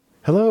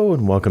Hello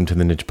and welcome to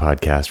the Niche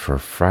Podcast for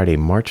Friday,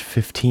 March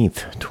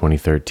 15th,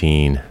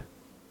 2013.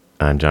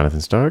 I'm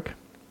Jonathan Stark.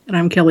 And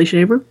I'm Kelli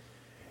Shaver.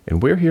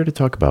 And we're here to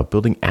talk about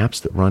building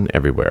apps that run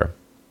everywhere.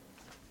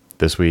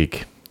 This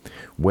week,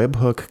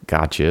 WebHook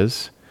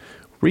gotchas,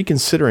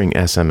 reconsidering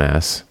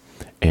SMS,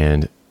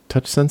 and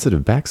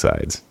touch-sensitive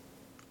backsides.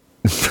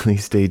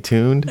 Please stay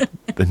tuned.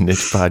 The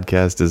Niche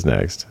Podcast is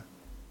next.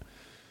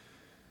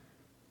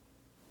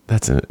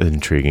 That's an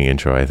intriguing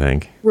intro, I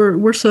think.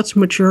 We're such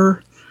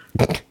mature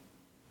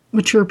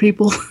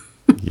people.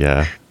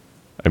 Yeah.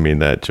 I mean,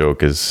 that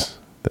joke is...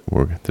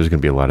 there's going to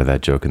be a lot of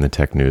that joke in the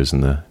tech news in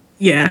the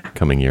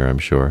coming year, I'm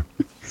sure.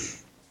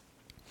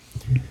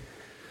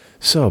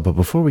 So, but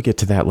before we get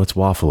to that, let's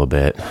waffle a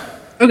bit.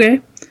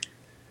 Okay.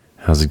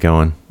 How's it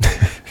going?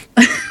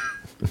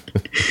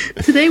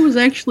 Today was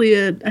actually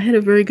I had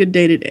a very good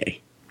day today.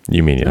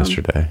 You mean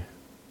yesterday?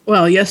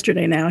 Well,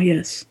 yesterday now,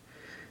 yes.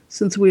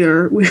 Since we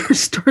are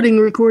starting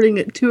recording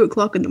at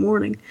 2:00 in the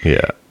morning.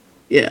 Yeah.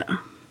 Yeah.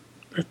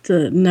 But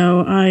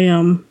no, I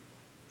am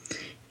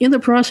in the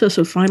process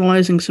of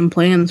finalizing some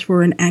plans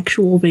for an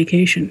actual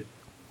vacation.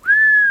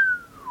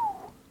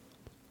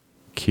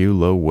 Cue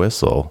low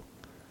whistle.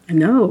 I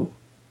know.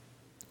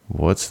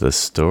 What's the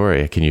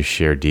story? Can you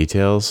share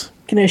details?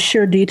 Can I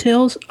share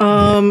details?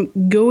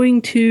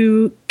 Going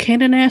to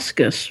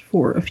Kananaskis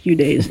for a few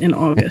days in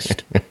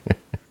August.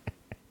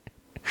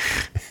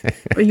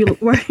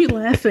 Why are you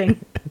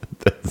laughing?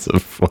 That's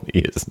the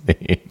funniest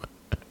name.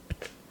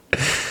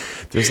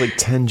 There's like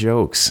 10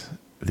 jokes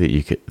that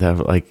you could have.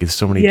 Like, there's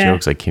so many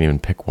jokes I can't even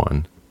pick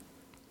one.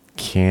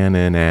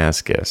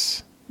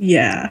 Kananaskis.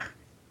 Yeah.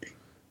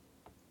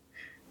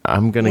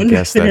 I'm gonna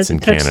guess that's in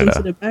Canada.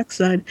 To the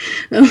backside.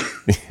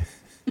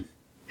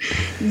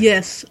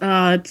 Yes,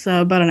 it's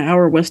about an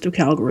hour west of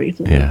Calgary,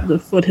 the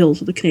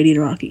foothills of the Canadian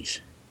Rockies.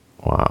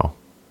 Wow,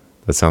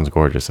 that sounds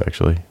gorgeous,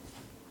 actually.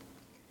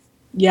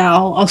 Yeah,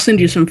 I'll send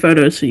you some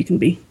photos so you can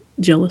be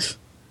jealous.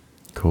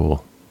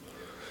 Cool.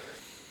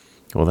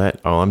 Well,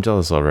 I'm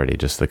jealous already.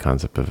 Just the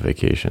concept of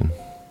vacation.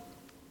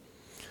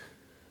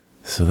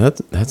 So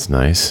that's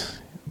nice.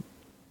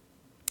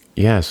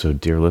 Yeah. So,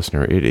 dear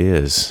listener,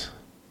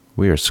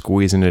 we are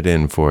squeezing it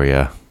in for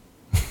you.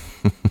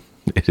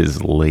 It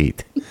is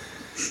late.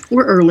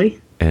 We're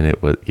early. And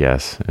it was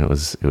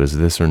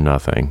this or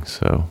nothing.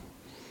 So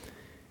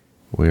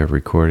we are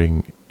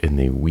recording in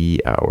the wee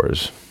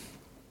hours.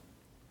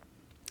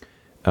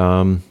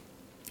 Shall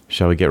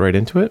we get right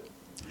into it?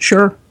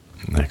 Sure.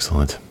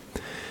 Excellent.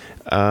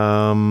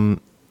 Bug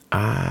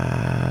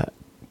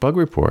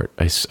report.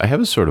 I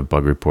have a sort of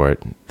bug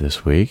report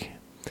this week.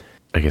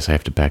 I guess I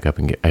have to back up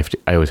and I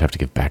always have to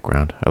give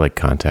background. I like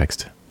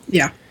context.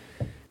 Yeah.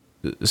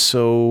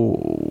 So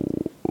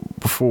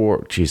I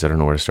don't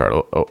know where to start.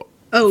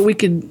 We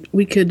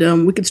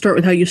could start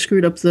with how you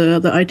screwed up the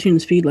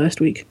iTunes feed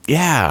last week.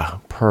 Yeah,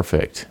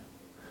 perfect.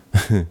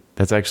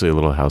 That's actually a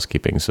little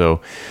housekeeping.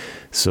 So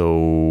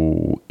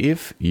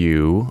if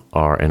you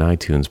are an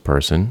iTunes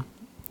person,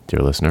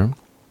 dear listener,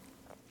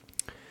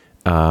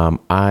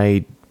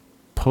 I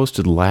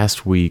posted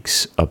last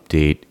week's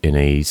update in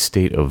a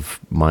state of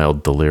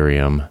mild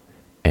delirium,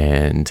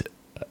 and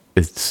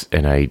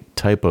I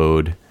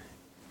typoed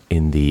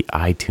in the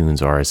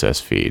iTunes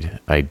RSS feed.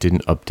 I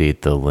didn't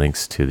update the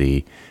links to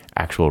the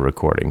actual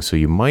recording. So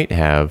you might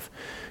have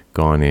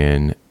gone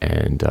in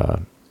and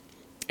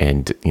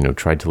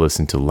tried to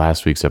listen to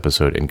last week's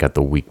episode and got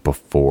the week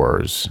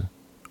before's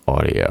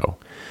audio.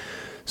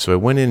 So I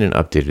went in and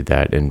updated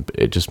that, and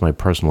just my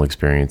personal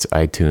experience,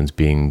 iTunes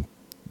being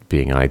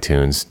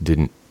iTunes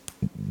didn't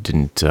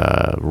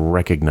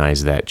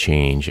recognize that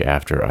change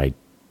after I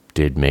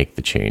did make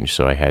the change.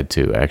 So I had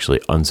to actually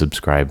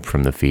unsubscribe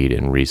from the feed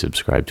and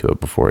resubscribe to it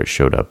before it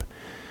showed up.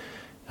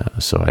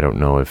 So I don't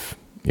know if,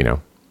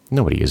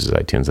 nobody uses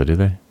iTunes, do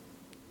they?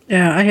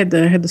 Yeah, I had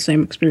the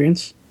same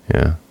experience.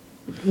 Yeah.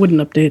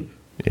 Wouldn't update.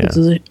 Yeah. It's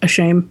a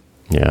shame.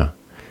 Yeah.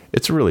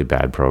 It's a really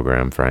bad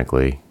program,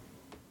 frankly.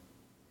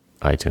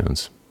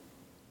 iTunes.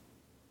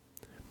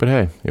 But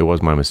hey, it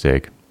was my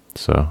mistake,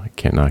 so I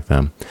can't knock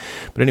them.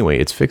 But anyway,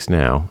 it's fixed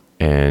now,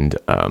 and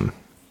I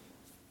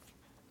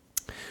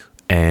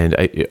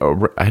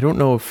don't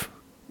know if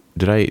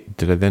did I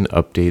then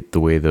update the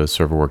way the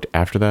server worked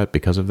after that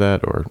because of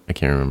that, or I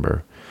can't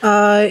remember.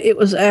 It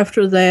was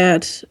after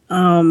that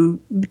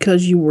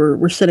because you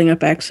were setting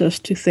up access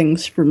to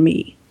things for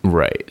me.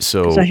 Right.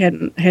 So because I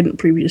hadn't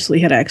previously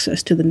had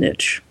access to the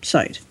niche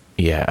site.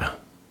 Yeah.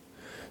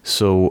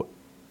 So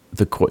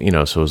so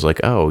it was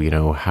like, how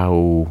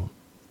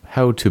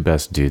to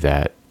best do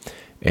that.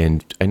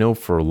 And I know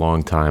for a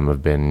long time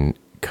I've been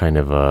kind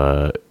of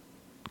a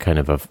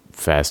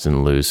fast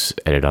and loose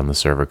edit on the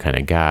server kind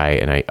of guy,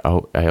 and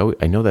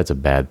I know that's a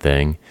bad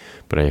thing,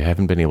 but I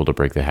haven't been able to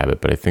break the habit.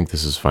 But I think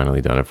this has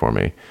finally done it for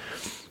me.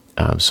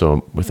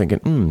 So we're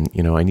thinking,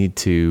 I need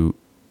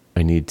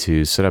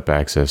to set up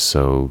access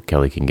so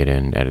Kelli can get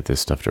in and edit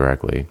this stuff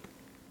directly.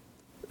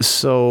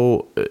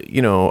 So,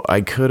 I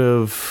could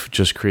have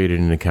just created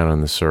an account on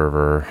the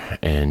server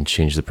and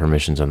changed the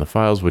permissions on the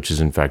files, which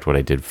is in fact what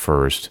I did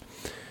first.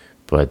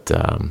 But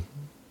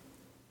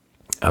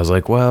I was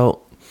like,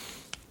 well,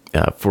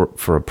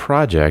 for a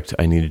project,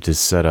 I needed to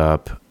set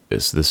up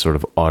this sort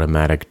of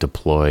automatic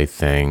deploy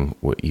thing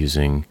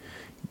using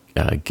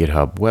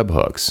GitHub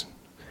webhooks.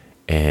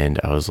 And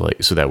I was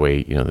like, so that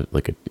way,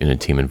 like in a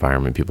team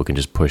environment, people can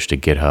just push to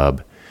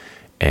GitHub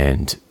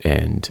and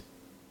an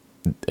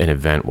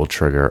event will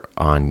trigger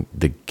on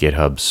the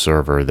GitHub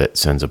server that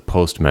sends a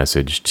post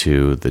message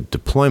to the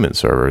deployment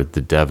server,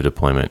 the dev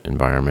deployment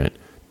environment,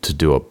 to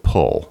do a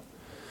pull,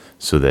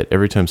 so that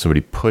every time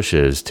somebody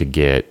pushes to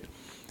Git,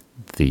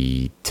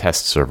 the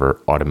test server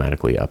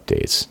automatically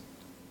updates.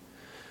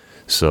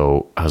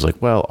 So I was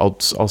like, well,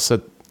 I'll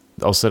set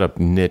up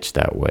niche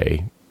that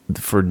way.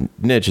 For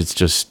niche, it's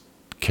just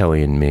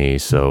Kelly and me.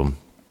 So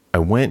I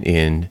went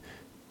in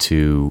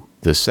to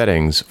the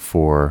settings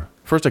for,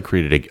 first I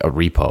created a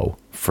repo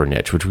for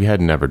niche, which we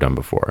had never done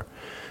before.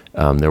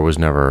 There was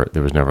never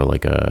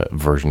like a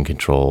version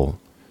control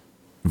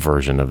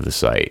version of the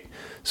site.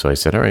 So I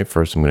said, all right,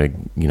 first I'm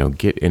going to,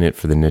 get in it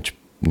for the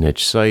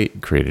niche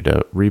site, created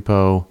a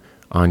repo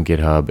on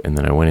GitHub. And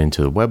then I went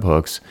into the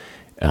webhooks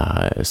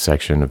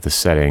section of the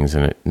settings,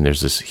 and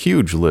there's this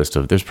huge list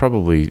of, there's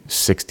probably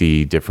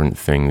 60 different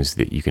things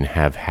that you can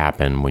have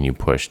happen when you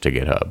push to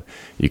GitHub.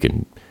 You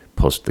can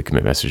post the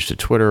commit message to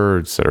Twitter,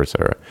 et cetera, et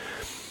cetera.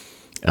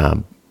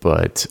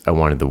 But I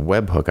wanted the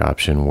webhook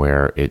option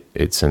where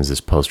it sends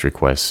this post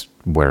request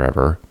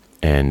wherever,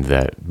 and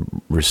that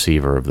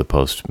receiver of the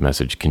post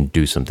message can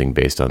do something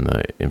based on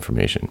the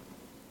information.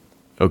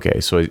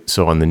 Okay,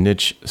 so on the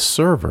niche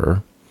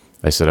server,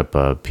 I set up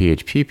a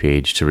PHP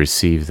page to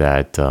receive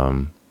that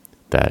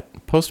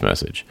post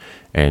message.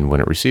 And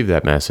when it received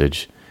that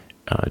message,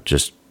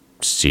 just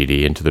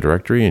cd into the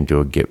directory and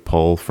do a git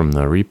pull from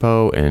the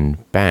repo,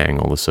 and bang,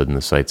 all of a sudden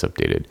the site's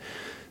updated.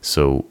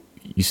 So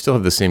you still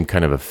have the same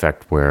kind of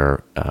effect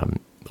where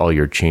all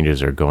your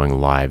changes are going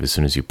live as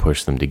soon as you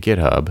push them to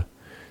GitHub.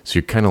 So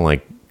you're kind of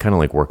like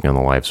working on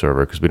the live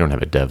server, because we don't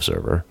have a dev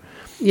server.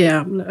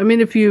 Yeah, I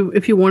mean, if you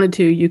wanted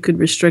to, you could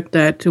restrict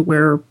that to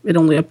where it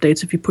only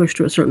updates if you push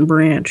to a certain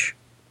branch.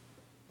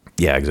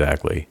 Yeah,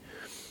 exactly.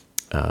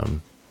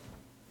 And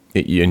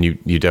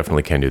you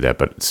definitely can do that,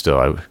 but still,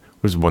 I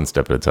was one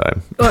step at a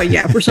time. Oh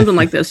yeah, for something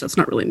like this, that's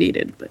not really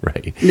needed. But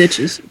right. Niche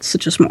is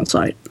such a small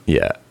site.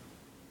 Yeah.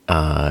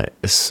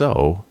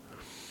 So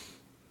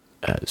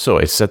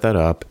I set that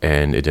up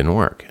and it didn't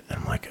work.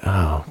 I'm like,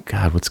 oh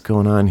God, what's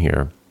going on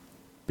here?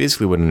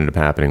 Basically what ended up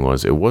happening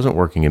was it wasn't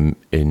working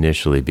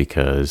initially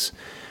because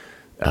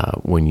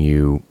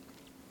when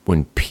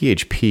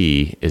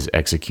PHP is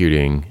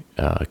executing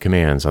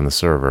commands on the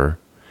server,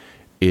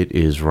 it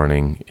is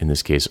running, in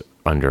this case,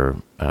 under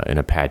an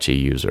Apache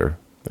user.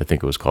 I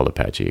think it was called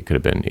Apache. It could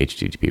have been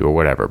HTTP or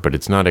whatever, but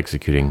it's not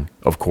executing,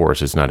 of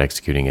course, it's not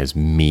executing as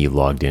me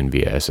logged in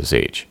via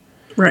SSH.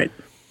 Right.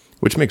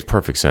 Which makes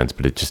perfect sense,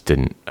 but it just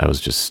didn't, I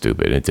was just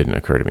stupid. It didn't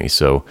occur to me.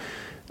 So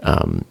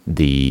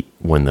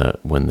when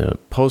the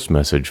post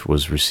message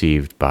was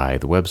received by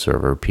the web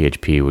server,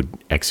 PHP would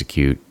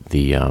execute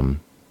the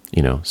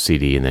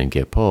cd and then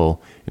git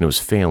pull, and it was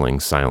failing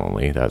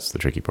silently. That's the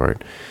tricky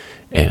part.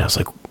 And I was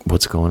like,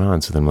 what's going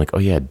on? So then I'm like, oh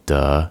yeah,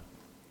 duh.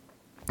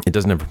 It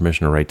doesn't have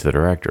permission to write to the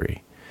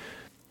directory.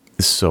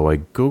 So I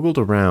Googled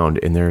around,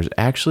 and there's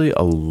actually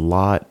a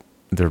lot.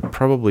 There are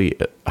probably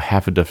a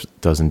half a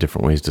dozen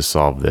different ways to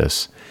solve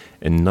this,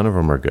 and none of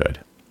them are good.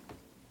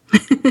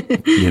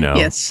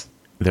 Yes.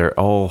 They're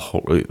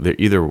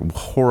either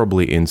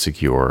horribly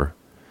insecure,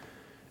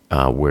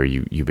 where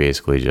you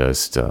basically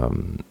just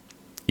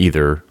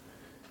either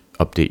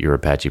update your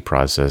Apache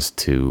process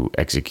to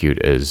execute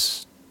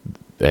as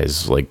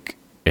like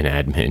an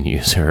admin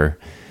user.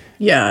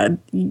 Yeah,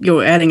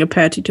 you're adding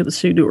Apache to the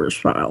sudoers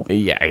file.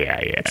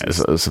 Yeah.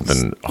 So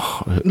something.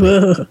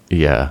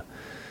 Yeah.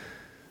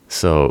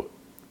 So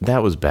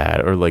that was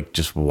bad, or like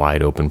just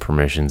wide open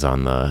permissions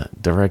on the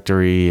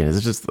directory. It's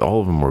just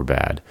all of them were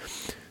bad.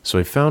 So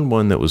I found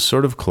one that was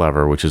sort of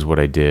clever, which is what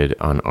I did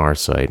on our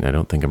site, and I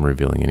don't think I'm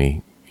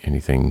revealing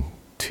anything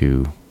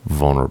too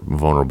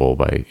vulnerable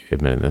by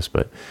admitting this,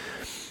 but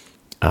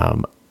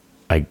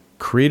I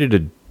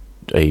created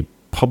a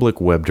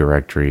public web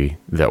directory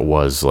that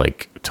was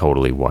like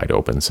totally wide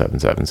open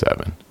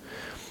 777,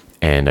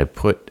 and I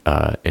put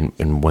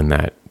and when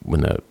the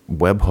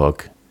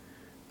webhook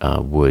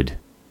would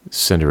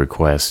send a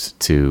request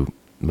to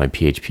my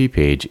PHP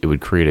page, it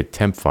would create a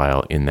temp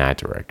file in that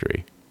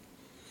directory.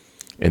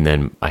 And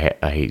then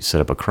I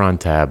set up a cron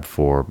tab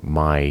for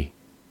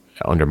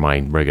under my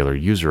regular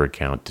user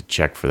account to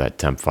check for that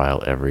temp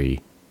file every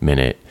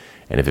minute.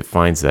 And if it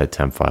finds that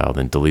temp file,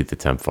 then delete the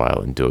temp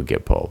file and do a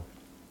git pull.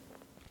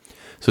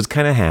 So it's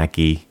kind of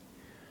hacky,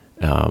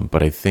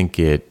 but I think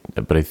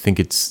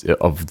it's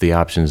of the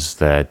options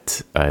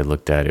that I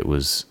looked at, it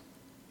was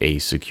a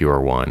secure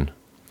one.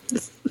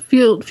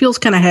 Feels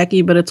kind of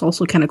hacky, but it's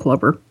also kind of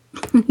clever.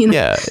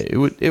 Yeah, it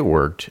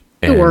worked.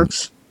 It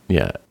works.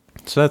 Yeah,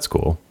 so that's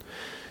cool.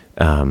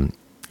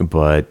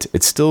 But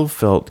it still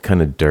felt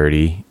kind of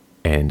dirty,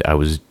 and I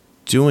was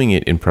doing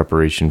it in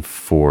preparation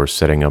for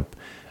setting up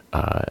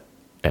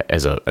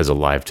as a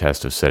live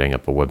test of setting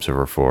up a web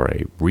server for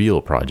a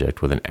real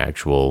project with an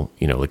actual,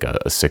 like a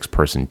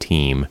 6-person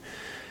team,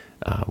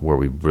 where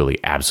we really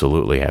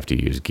absolutely have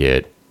to use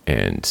Git.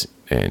 And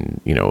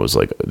it was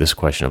like this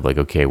question of like,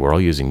 okay, we're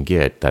all using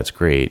Git. That's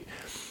great.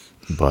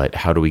 But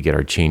how do we get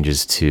our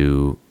changes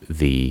to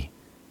the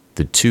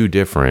 2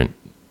 different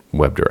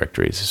web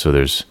directories?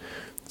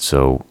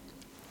 So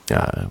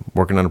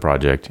working on a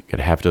project, got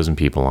a half dozen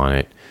people on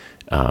it,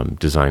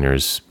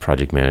 designers,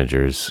 project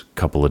managers,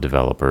 couple of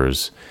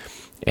developers,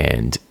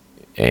 and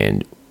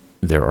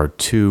there are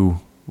 2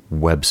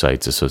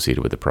 websites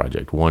associated with the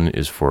project. One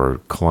is for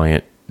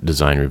client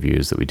design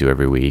reviews that we do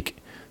every week.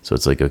 So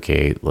it's like,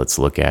 okay, let's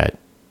look at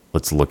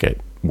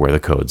where the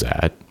code's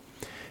at.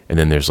 And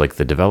then there's like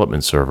the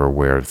development server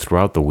where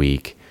throughout the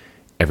week,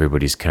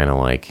 everybody's kind of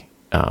like,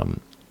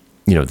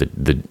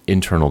 the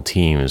internal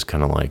team is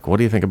kind of like, what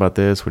do you think about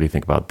this? What do you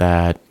think about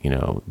that?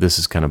 This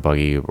is kind of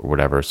buggy or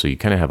whatever. So you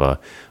kind of have a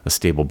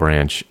stable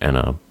branch and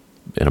a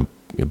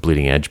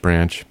bleeding edge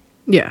branch.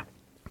 Yeah.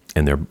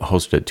 And they're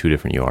hosted at 2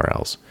 different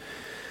URLs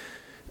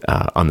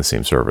on the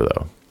same server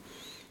though.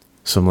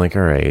 So I'm like,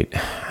 all right,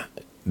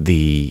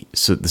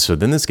 so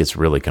then this gets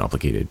really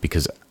complicated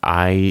because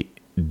I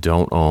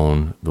don't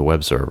own the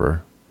web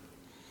server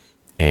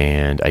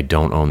and I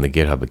don't own the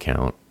GitHub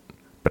account,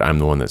 but I'm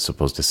the one that's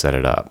supposed to set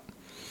it up.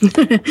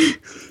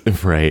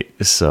 Right.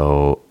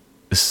 So,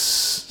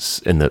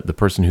 and the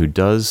person who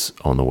does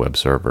own the web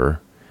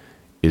server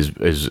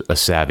is a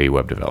savvy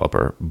web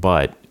developer,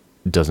 but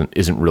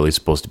isn't really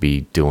supposed to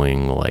be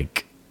doing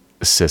like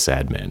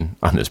sysadmin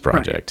on this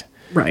project.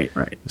 Right.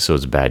 So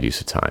it's a bad use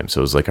of time.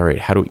 So it's like, all right,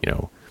 how do we,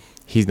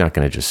 he's not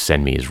going to just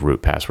send me his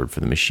root password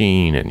for the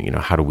machine. And,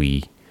 how do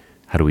we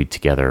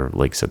together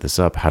like set this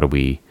up?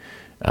 I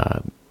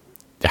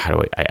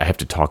have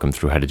to talk him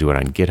through how to do it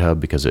on GitHub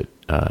because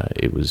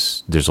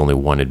there's only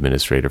one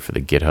administrator for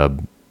the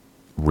GitHub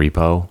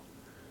repo.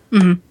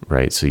 Mm-hmm.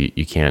 Right. So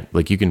you can't,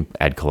 you can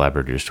add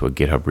collaborators to a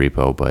GitHub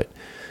repo, but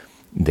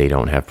they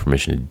don't have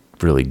permission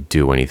to really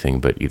do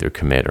anything but either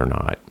commit or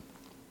not.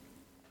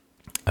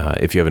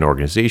 If you have an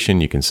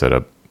organization, you can set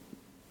up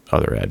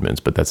other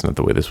admins, but that's not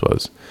the way this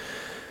was.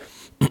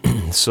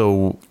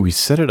 So we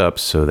set it up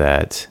so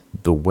that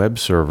the web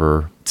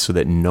server, so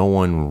that no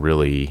one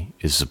really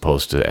is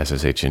supposed to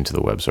SSH into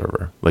the web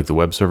server. Like the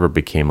web server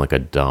became like a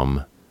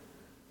dumb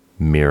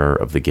mirror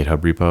of the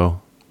GitHub repo,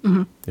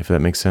 mm-hmm. if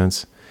that makes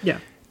sense. Yeah.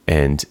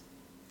 And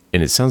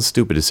it sounds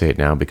stupid to say it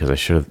now because I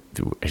should have,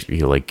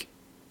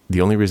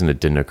 the only reason it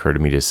didn't occur to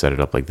me to set it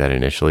up like that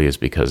initially is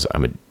because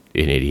I'm an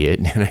idiot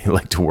and I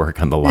like to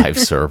work on the live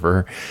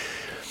server.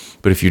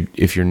 But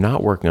if you're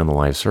not working on the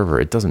live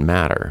server, it doesn't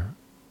matter.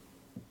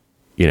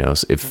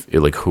 If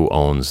who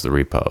owns the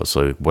repo.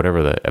 So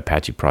whatever the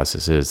Apache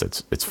process is,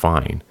 it's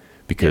fine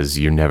because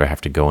you never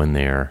have to go in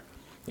there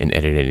and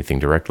edit anything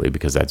directly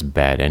because that's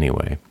bad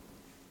anyway.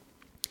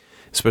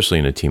 Especially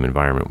in a team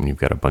environment when you've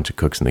got a bunch of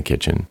cooks in the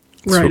kitchen.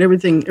 Right. So,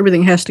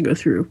 everything has to go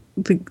through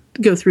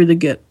the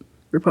Git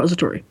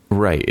repository.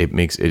 Right.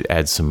 It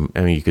adds some.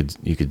 I mean, you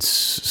could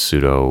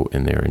sudo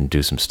in there and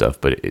do some stuff,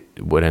 but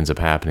what ends up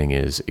happening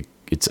is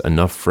it's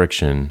enough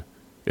friction,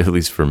 at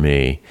least for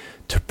me,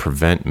 to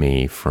prevent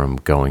me from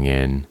going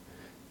in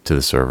to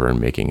the server and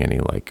making any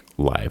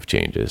live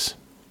changes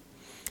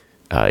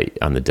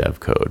on the dev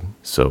code.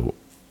 So,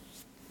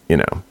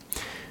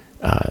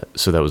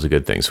 so that was a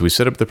good thing. So we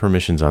set up the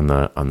permissions on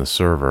the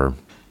server,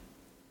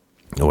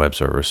 the web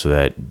server, so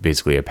that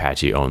basically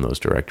Apache owned those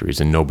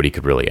directories and nobody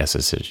could really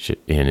SSH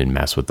in and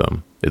mess with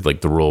them. The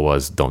rule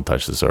was don't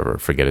touch the server,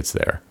 forget it's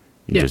there.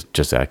 You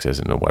just access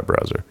it in a web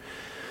browser.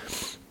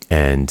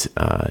 And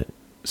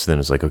so then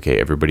it's like, okay,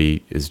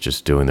 everybody is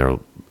just doing their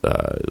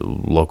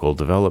local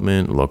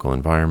development, local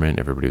environment.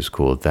 Everybody was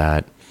cool with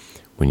that.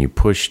 When you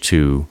push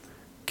to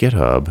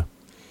GitHub,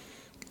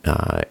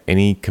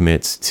 any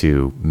commits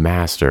to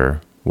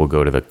master will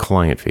go to the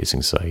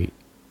client-facing site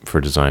for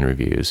design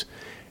reviews,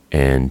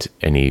 and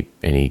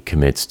any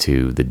commits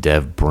to the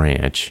dev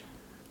branch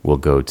will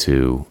go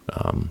to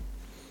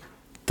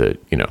the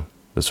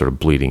sort of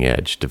bleeding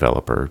edge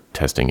developer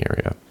testing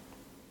area.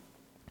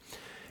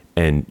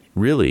 And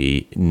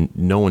really,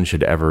 no one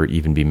should ever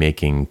even be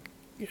making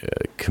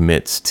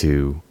commits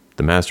to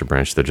the master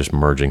branch. They're just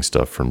merging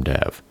stuff from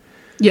dev.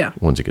 Yeah.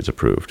 Once it gets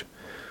approved.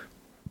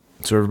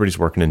 So everybody's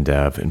working in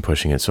dev and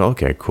pushing it. So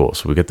okay, cool.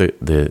 So we get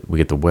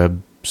the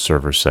web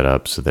server set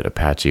up so that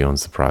Apache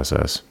owns the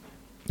process,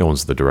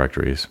 owns the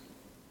directories,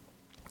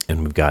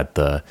 and we've got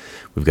a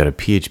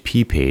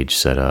PHP page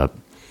set up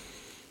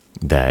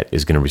that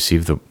is going to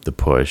receive the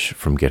push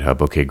from GitHub.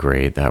 Okay,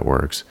 great, that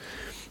works.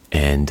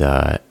 And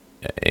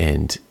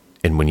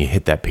when you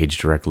hit that page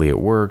directly, it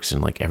works,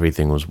 and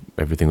everything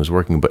was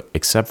working, but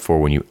except for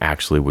when you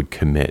actually would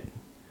commit,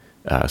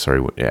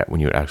 when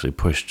you would actually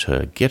push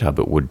to GitHub,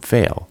 it would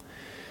fail.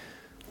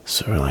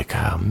 So we're like,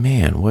 oh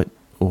man,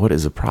 what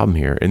is the problem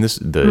here? And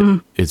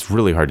it's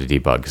really hard to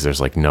debug because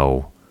there's nothing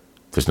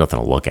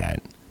to look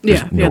at.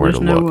 There's nowhere to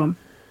look.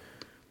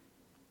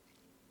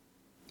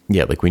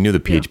 Yeah, like we knew the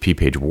PHP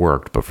page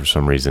worked, but for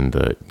some reason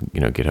the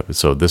GitHub.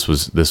 So this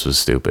was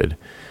stupid.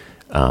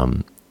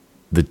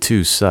 The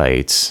two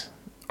sites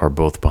are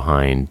both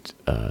behind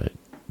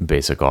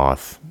basic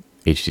auth,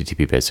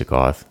 HTTP basic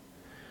auth,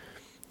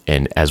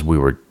 and as we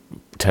were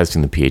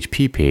testing the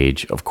PHP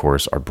page, of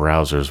course, our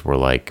browsers were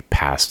like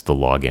past the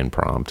login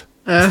prompt.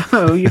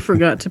 Oh, you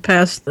forgot to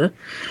pass the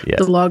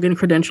login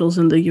credentials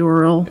in the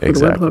URL for the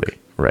webhook.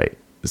 Right.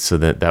 So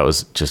that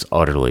was just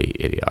utterly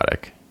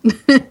idiotic.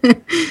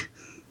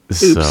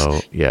 Oops.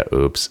 So yeah,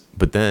 oops.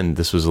 But then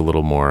this was a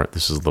little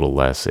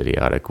less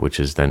idiotic, which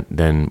is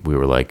then we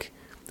were like,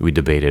 we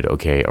debated,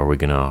 okay, are we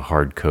gonna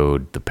hard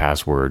code the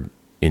password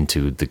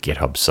into the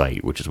GitHub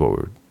site, which is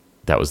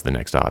that was the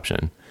next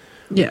option.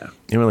 Yeah.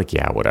 And we're like,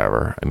 yeah,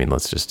 whatever. I mean,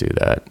 let's just do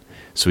that.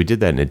 So we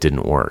did that and it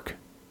didn't work,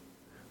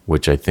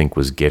 which I think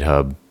was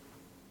GitHub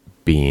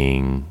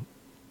being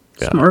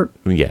smart.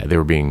 Yeah,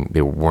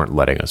 they weren't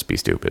letting us be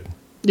stupid.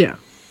 Yeah.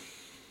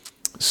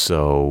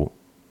 So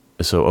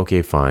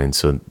okay, fine.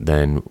 So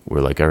then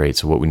we're like, all right,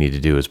 so what we need to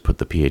do is put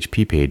the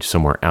PHP page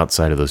somewhere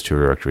outside of those two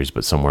directories,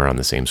 but somewhere on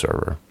the same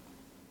server.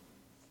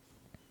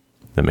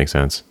 That makes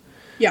sense?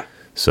 Yeah.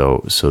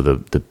 So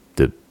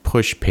the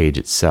push page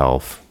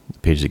itself, the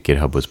page that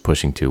GitHub was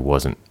pushing to,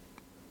 wasn't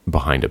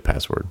behind a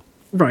password.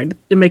 Right,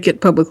 to make it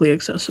publicly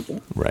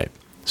accessible. Right.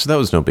 So that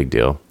was no big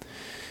deal.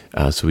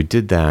 So we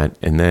did that,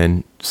 and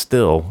then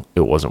still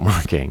it wasn't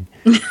working.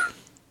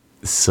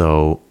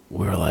 So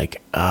we were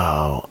like,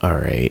 oh, all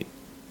right.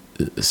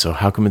 So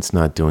how come it's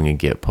not doing a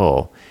git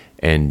pull?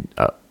 And,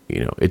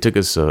 it took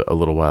us a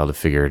little while to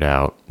figure it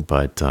out,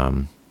 but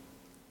so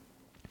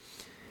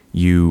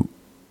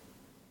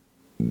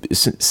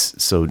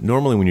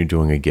normally when you're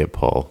doing a git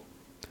pull,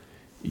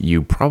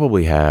 you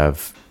probably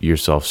have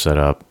yourself set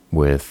up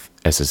with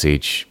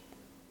SSH,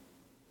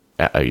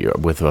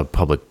 with a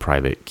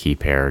public-private key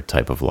pair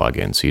type of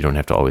login, so you don't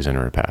have to always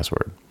enter a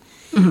password.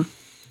 Mm-hmm.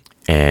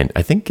 And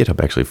I think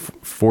GitHub actually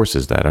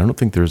forces that. I don't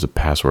think there's a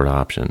password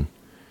option.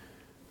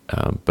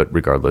 But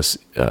regardless,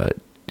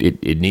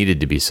 it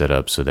needed to be set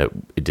up so that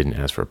it didn't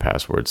ask for a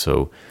password.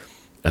 So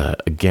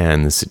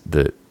again,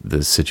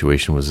 the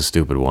situation was a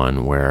stupid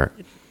one where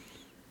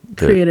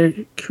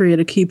create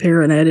a key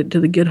pair and add it to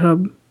the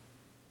GitHub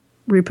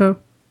repo.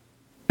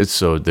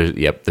 So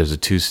there's a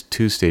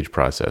two-stage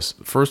process.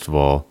 First of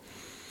all,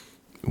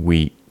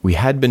 we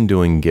had been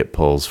doing git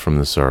pulls from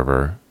the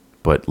server,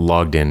 but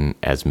logged in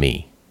as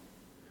me.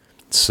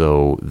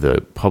 So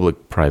the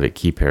public-private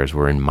key pairs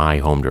were in my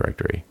home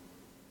directory.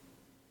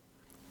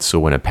 So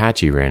when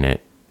Apache ran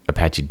it,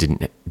 Apache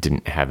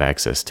didn't have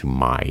access to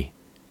my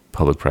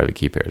public-private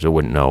key pairs. It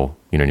wouldn't know,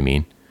 you know what I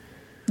mean?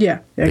 Yeah,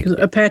 because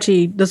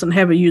Apache doesn't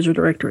have a user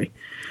directory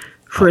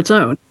for its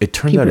own. It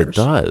turns out it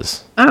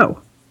does.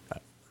 Oh.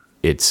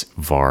 It's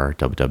var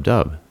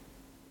www.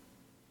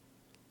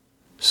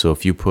 So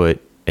if you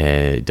put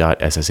a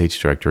 .ssh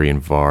directory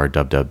in var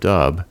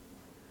www,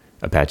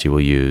 Apache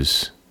will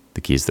use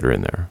the keys that are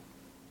in there.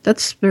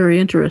 That's very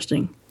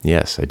interesting.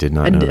 Yes, I did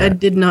not know that. I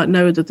did not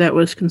know that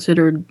was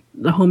considered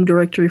the home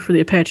directory for the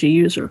Apache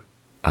user.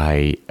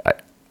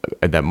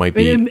 That might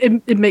be...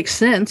 It makes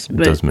sense. It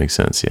does make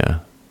sense, yeah.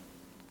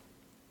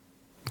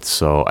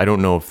 So I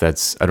don't know if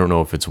it's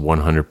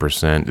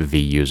 100% the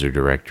user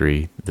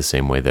directory, the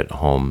same way that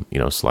home,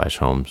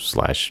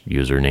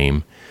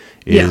 /home/username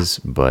is,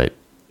 but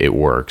it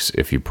works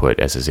if you put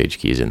SSH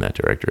keys in that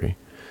directory.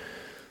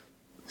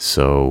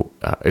 So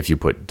if you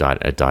put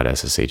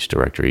 .ssh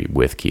directory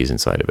with keys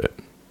inside of it.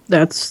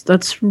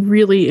 That's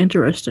really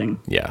interesting.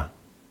 Yeah.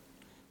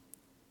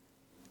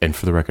 And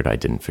for the record, I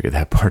didn't figure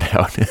that part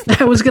out.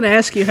 I was going to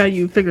ask you how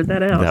you figured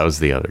that out. That was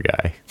the other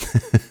guy.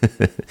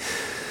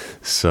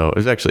 So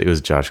it was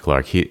Josh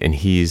Clark.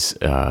 He's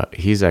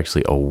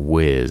actually a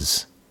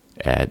whiz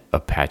at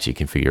Apache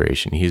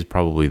configuration. He's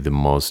probably the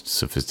most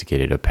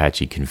sophisticated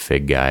Apache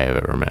config guy I've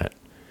ever met.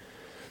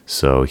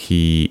 So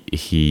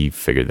he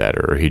figured that,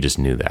 or he just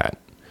knew that.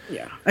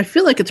 Yeah, I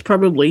feel like it's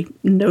probably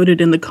noted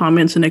in the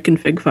comments in a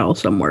config file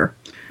somewhere.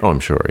 Oh, I'm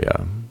sure,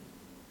 yeah.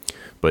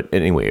 But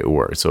anyway, it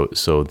worked.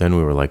 So then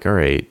we were like, all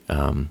right,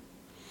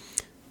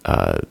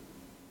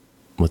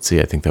 let's see.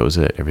 I think that was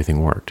it.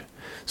 Everything worked.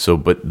 So,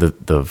 but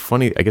the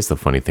funny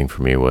thing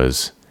for me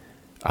was,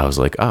 I was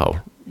like, oh,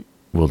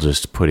 we'll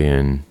just put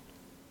in,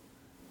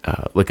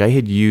 like I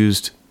had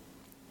used,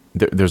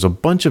 there's a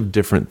bunch of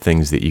different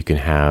things that you can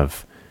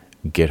have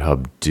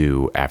GitHub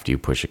do after you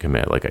push a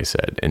commit, like I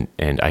said.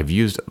 And I've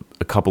used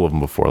a couple of them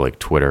before, like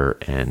Twitter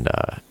and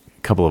a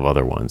couple of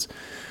other ones.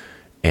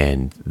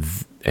 And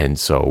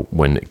so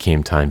when it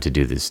came time to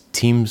do this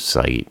team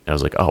site, I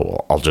was like, oh,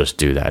 well, I'll just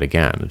do that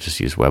again. I'll just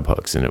use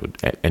webhooks. And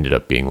it ended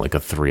up being like a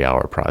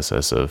 3-hour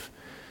process of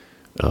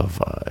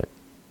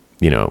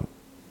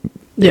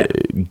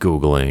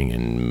Googling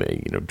and,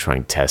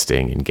 trying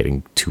testing and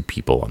getting two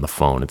people on the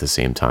phone at the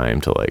same time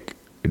to like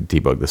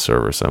debug the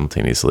server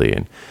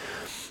simultaneously.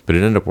 But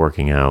it ended up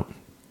working out.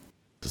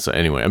 So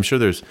anyway, I'm sure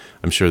there's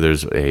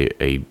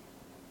a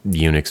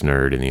Unix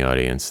nerd in the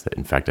audience. That,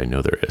 in fact, I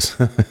know there is.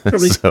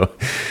 Probably So,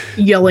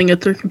 yelling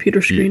at their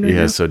computer screen right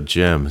yeah. now. So,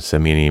 Jim,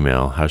 send me an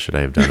email. How should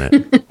I have done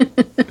it?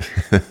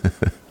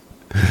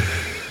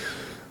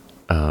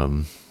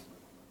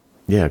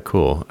 Yeah,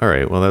 cool. All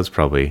right. Well, that's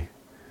probably.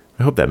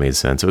 I hope that made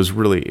sense.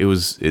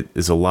 It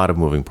is a lot of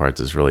moving parts.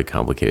 It's really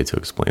complicated to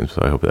explain.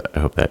 So I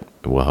hope that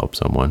will help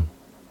someone.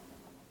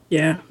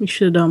 Yeah, we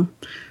should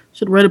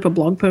write up a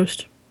blog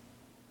post.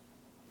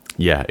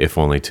 Yeah, if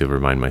only to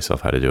remind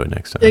myself how to do it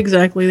next time.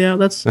 Exactly. Yeah,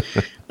 that's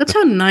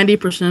how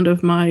 90%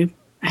 of my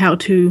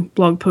how-to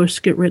blog posts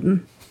get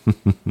written.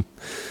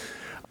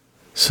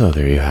 So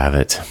there you have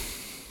it.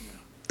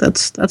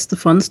 That's the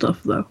fun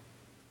stuff, though.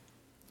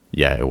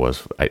 Yeah, it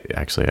was. I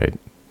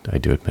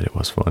do admit it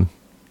was fun.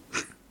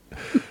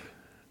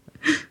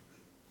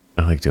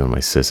 I like doing my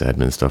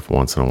sysadmin stuff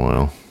once in a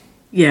while.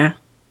 Yeah,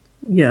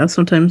 yeah.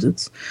 Sometimes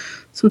it's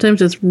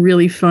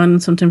really fun.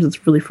 Sometimes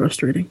it's really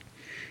frustrating.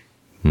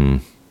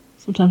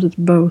 Sometimes it's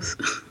both.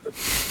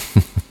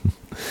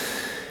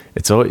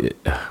 It's always,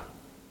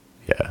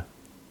 yeah.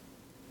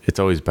 It's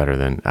always better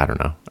than, I don't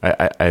know.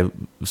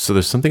 So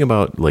there's something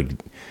about like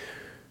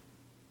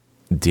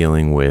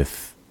dealing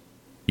with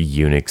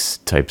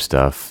Unix type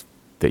stuff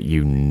that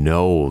you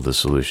know the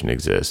solution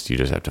exists. You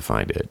just have to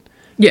find it.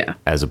 Yeah.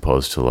 As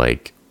opposed to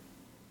like,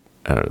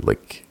 I don't know,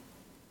 like,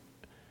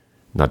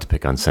 not to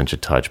pick on Sencha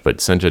Touch,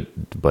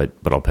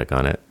 but I'll pick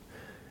on it.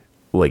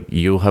 Like,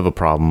 you'll have a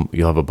problem,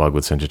 you'll have a bug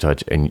with Sencha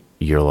Touch, and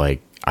you're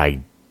like,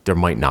 there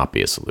might not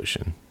be a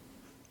solution.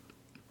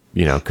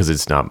 You know, because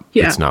it's not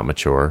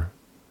mature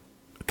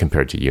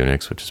compared to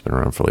Unix, which has been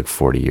around for like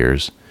 40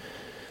 years.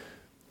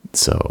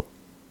 So,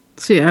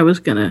 see, I was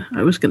gonna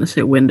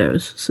say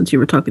Windows since you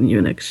were talking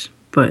Unix,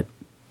 but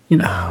you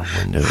know,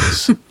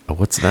 Windows.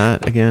 What's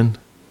that again?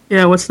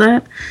 Yeah, what's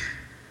that?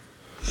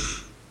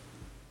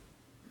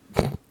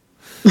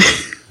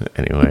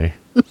 Anyway,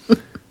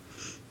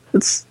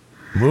 it's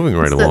moving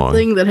right along. That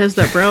thing that has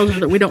that browser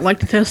that we don't like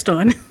to test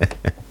on.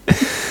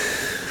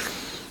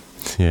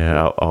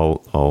 Yeah,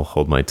 I'll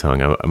hold my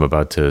tongue. I'm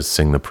about to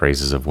sing the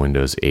praises of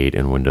Windows 8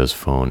 and Windows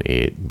Phone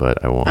 8,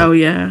 but I won't. Oh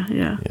yeah.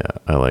 Yeah,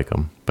 I like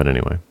them. But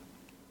anyway.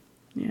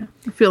 Yeah,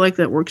 I feel like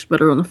that works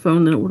better on the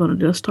phone than it would on a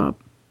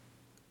desktop.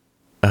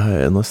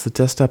 Unless the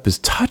desktop is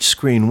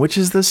touchscreen, which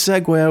is the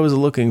segue I was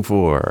looking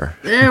for.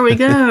 There we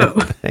go.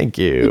 Thank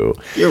you.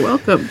 You're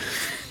welcome.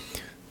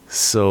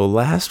 So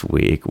last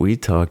week we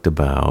talked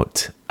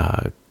about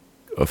a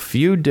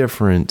few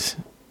different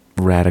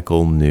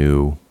radical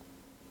new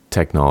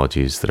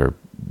technologies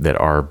that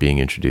are being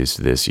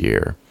introduced this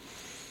year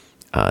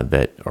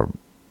that are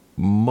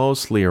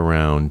mostly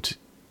around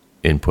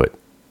new input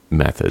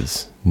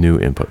methods,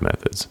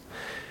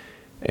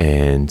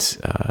 and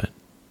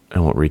I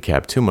won't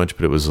recap too much,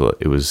 but it was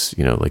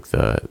like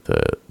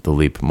the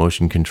Leap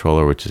motion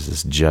controller, which is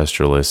this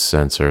gestureless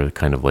sensor,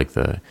 kind of like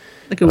a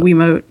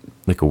Wiimote,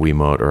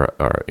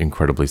 or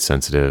incredibly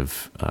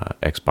sensitive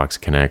Xbox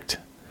Kinect.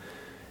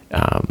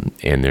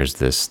 And there's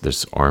this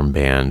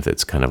armband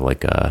that's kind of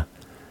like a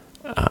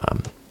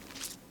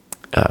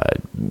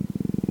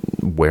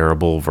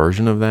wearable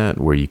version of that,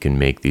 where you can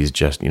make these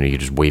you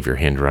just wave your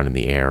hand around in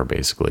the air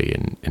basically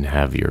and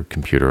have your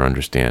computer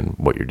understand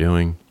what you're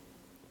doing.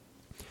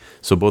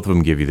 So both of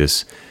them give you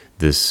this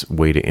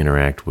way to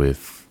interact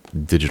with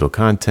digital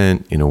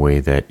content in a way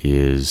that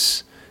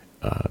is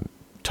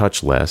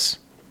touchless,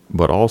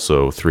 but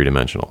also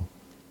three-dimensional.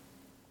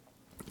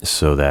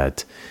 So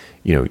that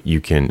you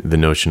can, the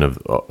notion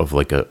of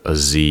like a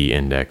Z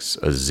index,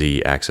 a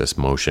Z axis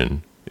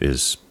motion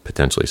is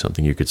potentially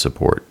something you could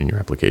support in your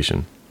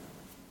application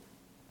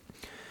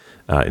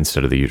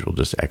instead of the usual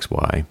just X,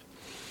 Y.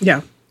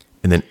 Yeah.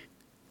 And then,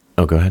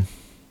 go ahead.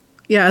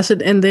 Yeah, I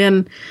said, and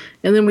then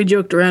we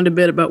joked around a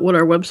bit about what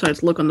our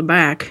websites look on the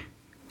back.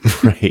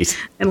 Right.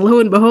 And lo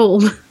and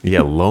behold.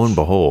 Yeah, lo and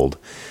behold.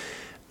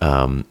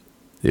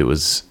 It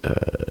was,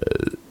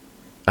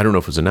 I don't know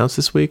if it was announced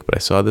this week, but I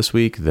saw this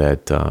week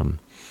that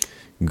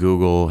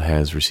Google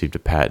has received a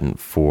patent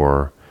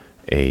for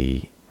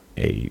a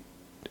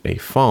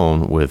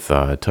phone with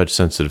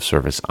touch-sensitive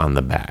surface on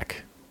the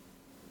back,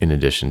 in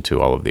addition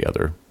to all of the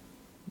other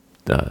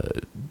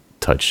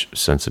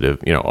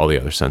touch-sensitive, all the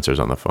other sensors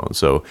on the phone.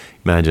 So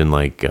imagine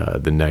like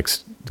the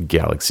next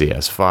Galaxy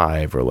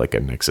S5 or like a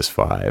Nexus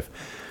 5.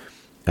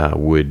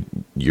 Would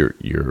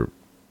your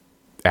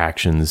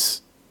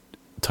actions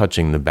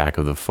touching the back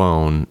of the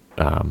phone,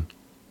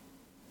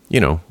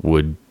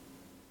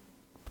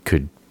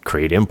 could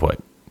create input.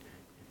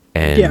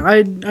 And yeah,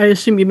 I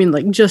assume you mean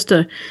like just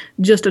a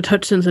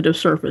touch sensitive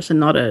surface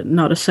and not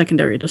a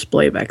secondary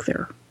display back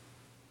there.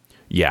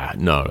 Yeah,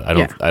 no,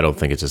 I don't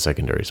think it's a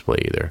secondary display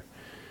either.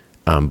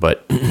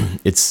 But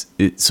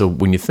so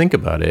when you think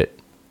about it,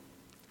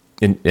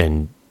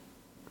 and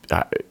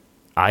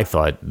I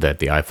thought that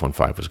the iPhone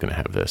 5 was going to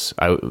have this.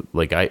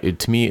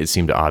 To me, it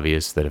seemed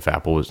obvious that if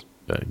Apple was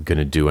going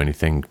to do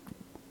anything,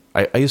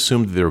 I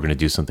assumed they were going to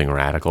do something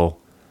radical.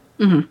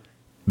 Mm-hmm.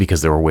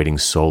 Because they were waiting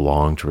so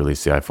long to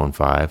release the iPhone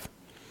 5.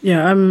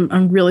 Yeah,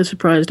 I'm really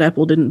surprised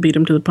Apple didn't beat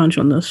them to the punch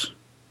on this.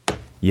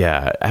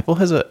 Yeah, Apple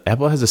has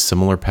a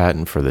similar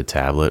patent for the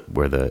tablet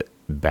where the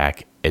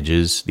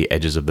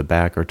edges of the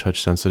back are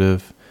touch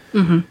sensitive.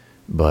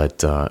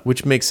 But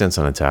which makes sense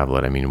on a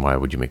tablet. I mean, why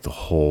would you make the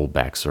whole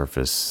back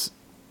surface,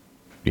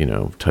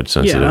 touch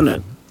sensitive? Yeah,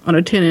 on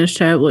a 10-inch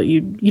tablet,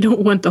 you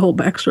don't want the whole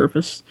back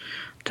surface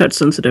touch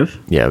sensitive.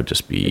 Yeah, it would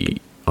just be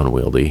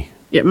unwieldy.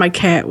 Yeah, my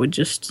cat would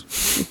just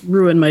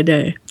ruin my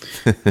day.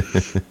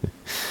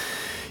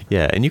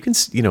 Yeah, and you can,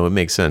 it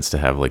makes sense to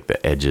have like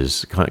the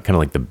edges, kind of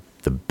like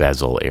the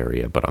bezel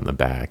area, but on the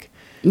back.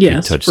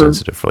 Yeah, touch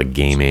sensitive for like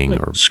gaming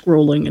or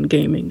scrolling and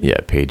gaming. Yeah,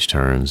 page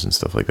turns and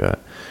stuff like that.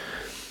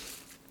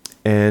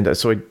 And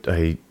so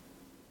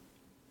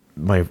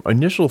my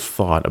initial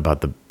thought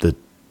about the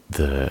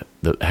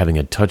having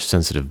a touch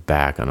sensitive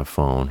back on a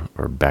phone,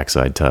 or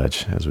backside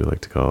touch as we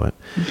like to call it,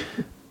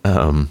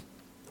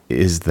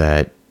 is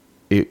that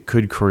it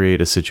could create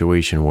a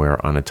situation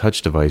where on a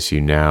touch device you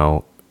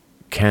now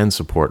can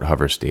support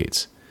hover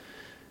states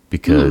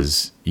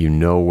because you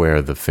know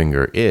where the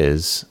finger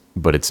is,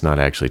 but it's not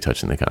actually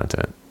touching the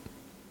content.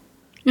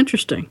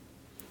 Interesting.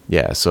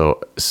 Yeah,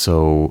 so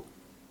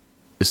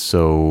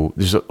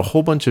there's a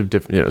whole bunch of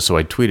different, so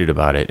I tweeted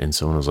about it and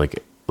someone was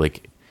like,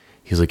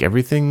 he's like,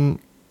 everything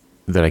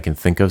that I can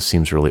think of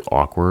seems really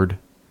awkward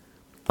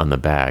on the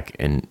back.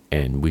 And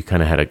we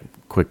kind of had a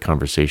quick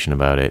conversation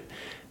about it.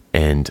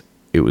 And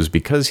it was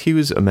because he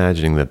was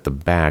imagining that the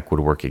back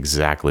would work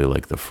exactly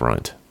like the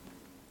front.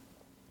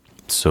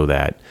 So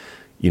that,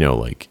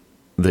 like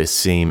the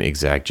same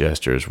exact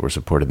gestures were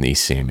supported in the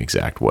same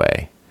exact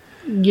way.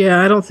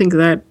 Yeah, I don't think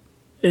that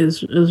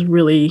is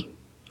really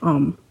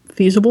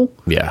feasible.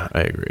 Yeah,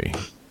 I agree.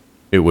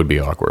 It would be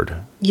awkward.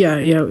 Yeah,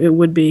 it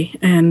would be.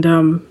 And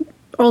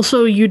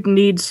also, you'd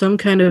need some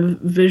kind of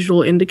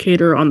visual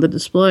indicator on the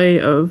display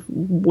of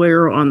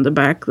where on the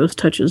back those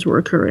touches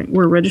were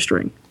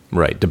registering.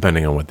 Right,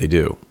 depending on what they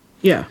do.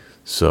 Yeah.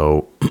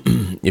 So,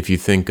 if you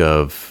think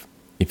of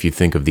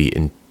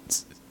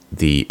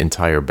the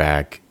entire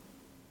back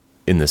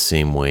in the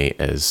same way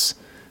as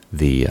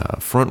the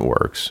front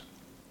works,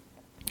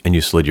 and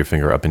you slid your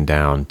finger up and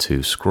down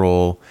to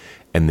scroll,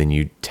 and then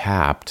you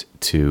tapped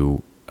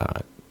to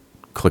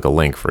click a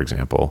link, for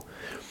example,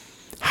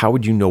 how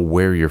would you know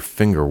where your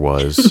finger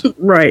was?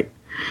 Right.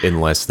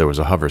 Unless there was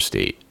a hover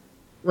state.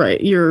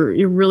 Right.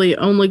 You're really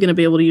only going to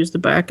be able to use the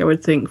back, I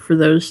would think, for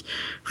those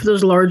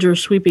larger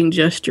sweeping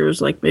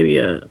gestures, like maybe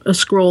a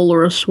scroll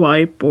or a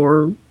swipe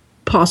or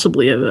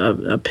possibly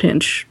a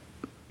pinch.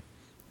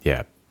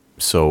 Yeah.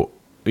 So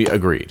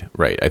agreed.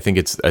 Right. I think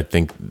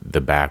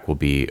the back will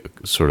be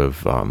sort of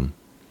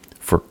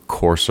for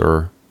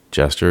coarser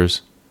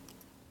gestures,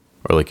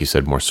 or like you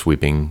said, more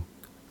sweeping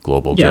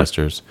global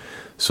gestures.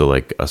 So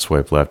like a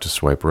swipe left, a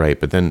swipe right.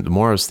 But then the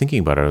more I was thinking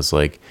about it, I was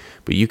like,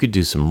 but you could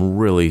do some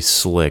really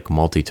slick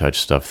multi-touch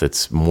stuff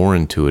that's more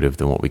intuitive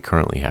than what we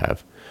currently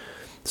have.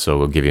 So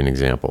we'll give you an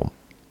example.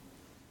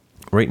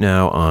 Right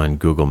now on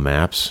Google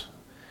Maps,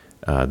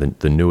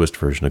 the newest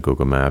version of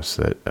Google Maps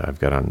that I've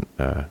got on,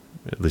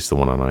 at least the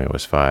one on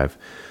iOS 5,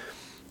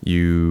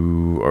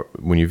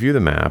 when you view the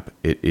map,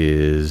 it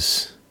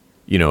is,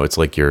 it's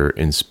like you're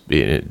in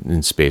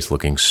space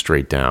looking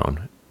straight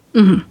down.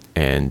 Mm-hmm.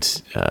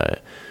 And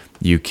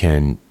you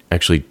can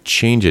actually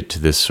change it to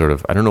this sort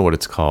of, I don't know what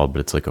it's called,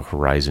 but it's like a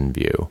horizon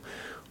view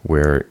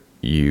where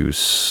you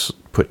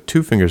put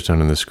two fingers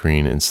down on the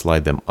screen and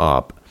slide them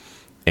up,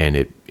 and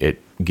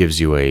it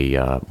gives you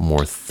a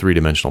more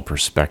three-dimensional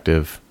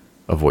perspective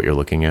of what you're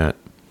looking at.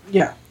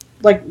 Yeah,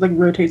 like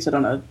rotates it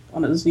on a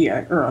z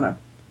or on a.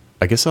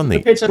 I guess on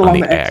the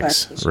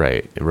X,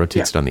 right? It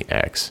rotates it on the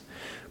X,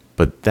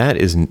 but that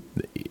is,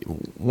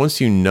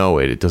 once you know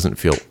it, it doesn't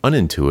feel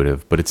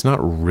unintuitive, but it's not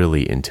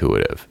really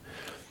intuitive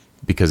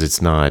because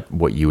it's not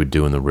what you would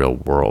do in the real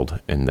world,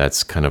 and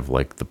that's kind of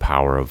like the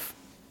power of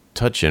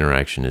touch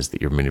interaction, is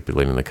that you're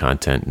manipulating the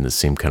content in the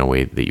same kind of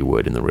way that you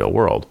would in the real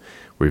world,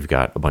 where you've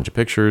got a bunch of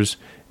pictures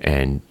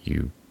and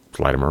you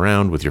slide them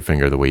around with your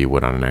finger the way you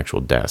would on an actual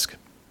desk.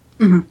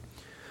 Mm-hmm.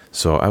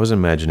 So I was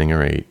imagining, all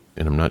right,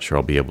 and I'm not sure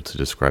I'll be able to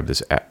describe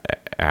this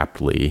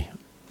aptly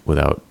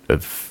without a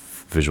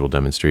visual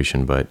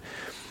demonstration, but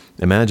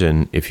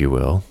imagine, if you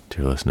will,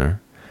 dear listener,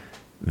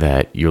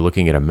 that you're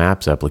looking at a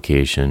Maps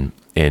application,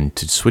 and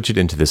to switch it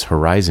into this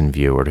horizon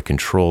view, or to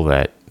control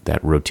that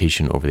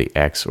rotation over the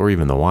X or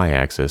even the Y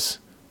axis,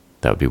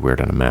 that would be weird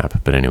on a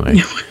map. But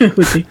anyway, it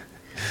would be.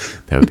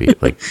 That would be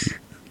like,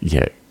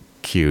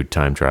 cue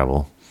time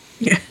travel.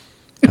 Yeah.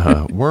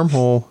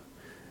 Wormhole.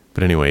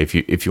 But anyway,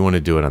 if you want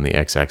to do it on the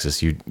X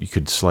axis, you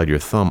could slide your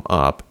thumb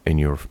up and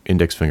your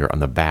index finger on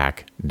the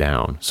back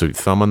down. So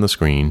thumb on the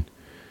screen,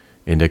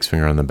 index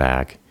finger on the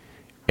back,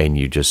 and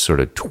you just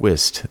sort of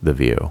twist the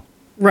view.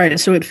 Right.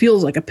 So it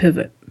feels like a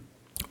pivot.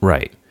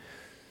 Right.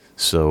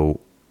 So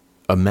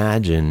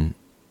imagine,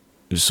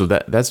 so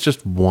that's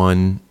just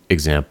one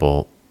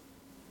example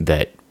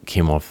that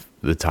came off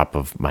the top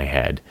of my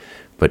head.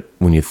 But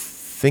when you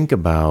think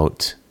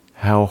about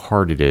how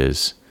hard it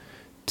is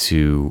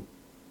to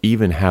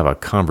even have a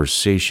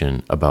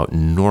conversation about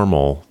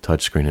normal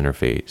touchscreen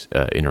interface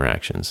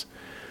interactions,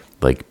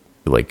 like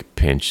like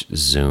pinch,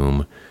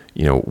 zoom.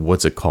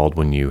 What's it called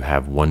when you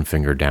have one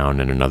finger down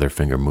and another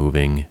finger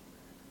moving?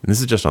 And this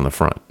is just on the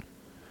front.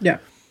 Yeah.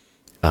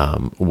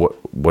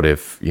 What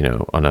if,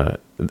 on the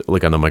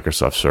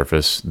Microsoft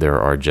Surface, there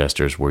are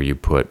gestures where you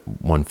put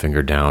one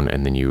finger down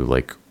and then you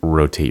like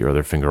rotate your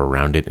other finger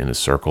around it in a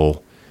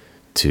circle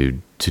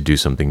to do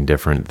something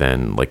different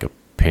than like a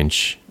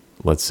pinch,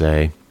 let's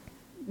say.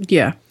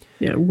 Yeah.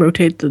 Yeah.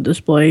 Rotate the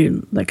display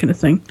and that kind of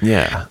thing.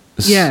 Yeah.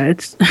 Yeah.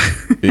 It's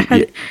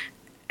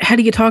how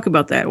do you talk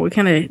about that? What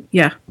kind of,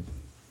 yeah.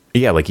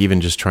 Yeah. Like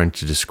even just trying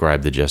to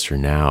describe the gesture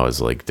now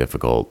is like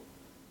difficult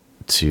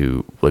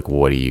to like,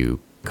 what do you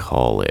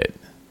call it?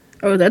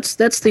 Oh, that's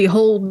the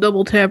whole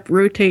double tap,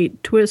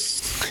 rotate,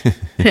 twist,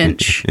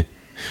 pinch.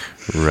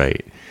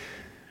 Right.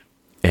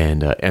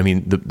 And I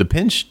mean, the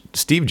pinch,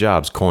 Steve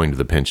Jobs coined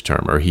the pinch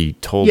term, or he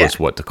told us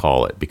what to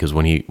call it, because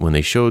when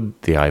they showed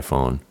the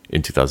iPhone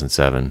in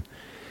 2007,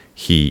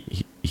 he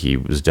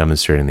was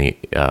demonstrating the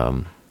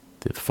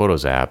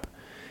Photos app,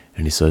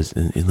 and he says,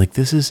 and like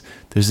there's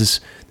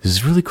this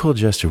really cool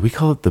gesture, we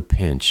call it the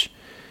pinch,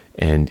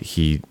 and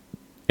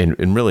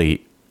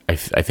really I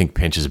think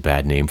pinch is a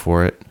bad name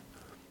for it,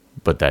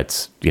 but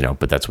that's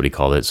what he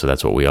called it, so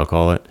that's what we all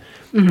call it.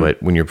 Mm-hmm.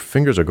 But when your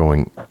fingers are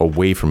going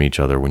away from each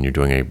other, when you're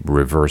doing a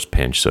reverse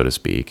pinch, so to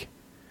speak,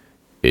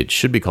 it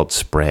should be called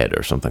spread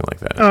or something like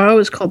that. Oh, I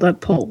always call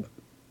that pull.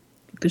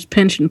 There's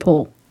pinch and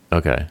pull.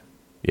 Okay.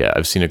 Yeah,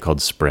 I've seen it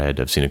called spread.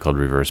 I've seen it called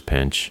reverse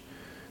pinch.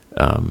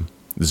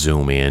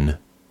 Zoom in.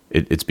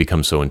 It's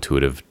become so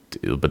intuitive,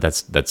 but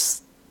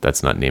that's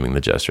not naming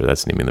the gesture.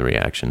 That's naming the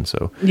reaction.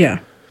 So yeah.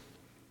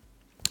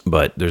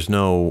 But there's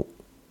no,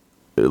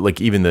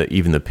 like, even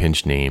the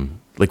pinch name.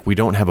 Like, we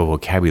don't have a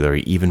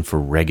vocabulary even for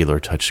regular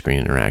touchscreen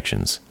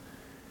interactions.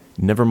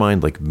 Never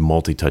mind like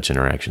multi-touch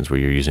interactions where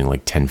you're using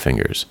like 10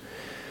 fingers.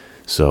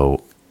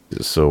 So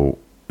this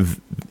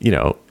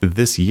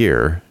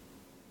year,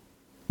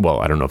 well,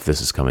 I don't know if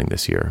this is coming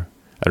this year.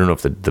 I don't know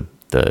if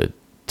the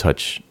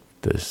touch,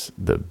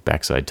 the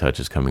backside touch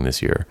is coming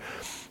this year.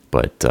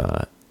 But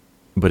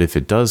if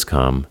it does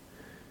come,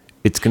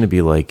 it's going to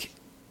be like,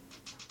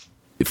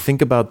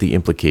 think about the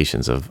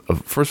implications of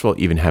first of all,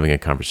 even having a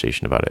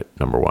conversation about it,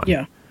 number one.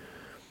 Yeah.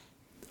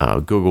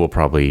 Google will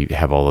probably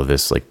have all of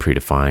this like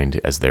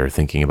predefined as they're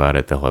thinking about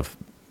it. It'll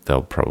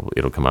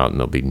come out and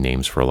there'll be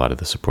names for a lot of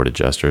the supported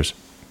gestures.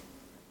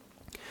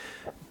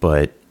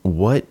 But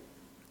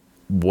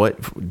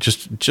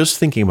just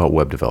thinking about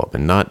web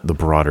development, not the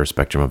broader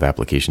spectrum of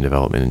application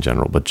development in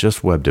general, but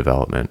just web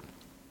development,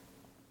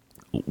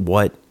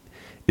 what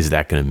is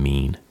that going to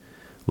mean?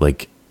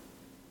 Like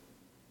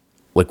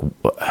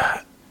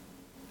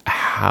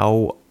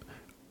how,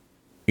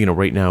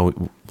 right now,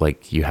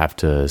 like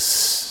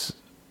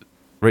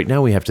right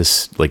now we have to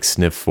like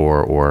sniff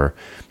for, or,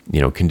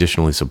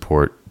 conditionally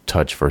support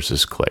touch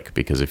versus click,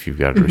 because if you've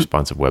got a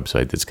responsive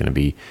website that's going to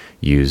be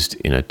used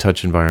in a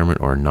touch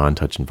environment or a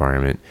non-touch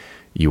environment,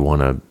 you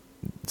want to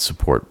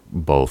support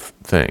both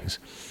things.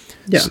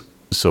 Yeah.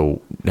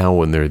 So now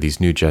when there are these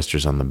new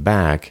gestures on the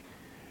back,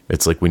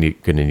 it's like we're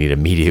going to need a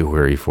media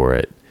query for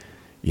it.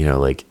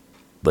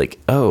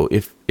 Oh,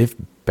 if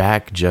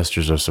back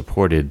gestures are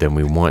supported, then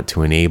we want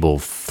to enable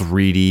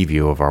 3D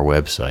view of our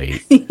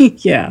website.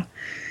 Yeah.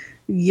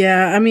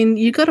 Yeah. I mean,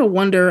 you got to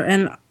wonder,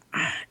 and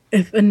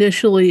if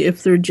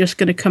they're just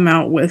going to come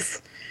out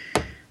with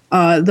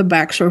the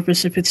back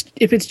surface, if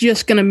it's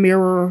just going to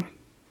mirror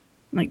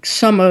like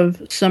some of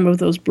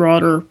those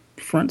broader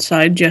front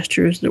side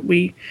gestures that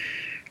we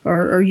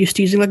are used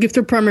to using. Like if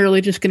they're primarily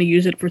just going to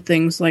use it for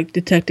things like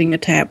detecting a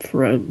tap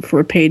for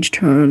a page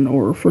turn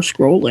or for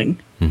scrolling,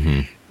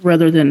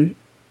 rather than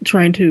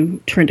trying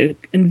to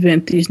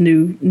invent these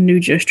new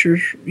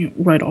gestures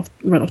right off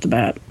the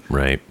bat.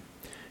 Right.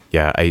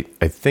 Yeah, I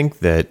think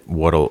that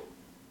what'll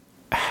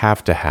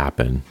have to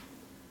happen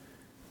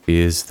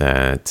is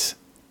that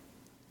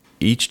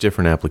each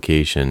different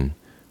application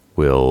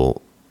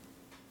will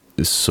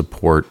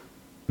support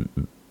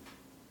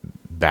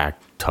back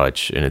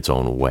touch in its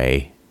own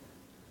way,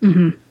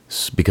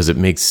 because it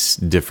makes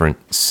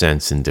different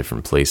sense in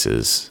different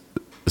places.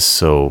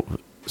 So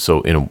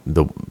in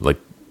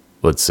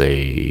let's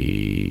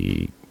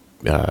say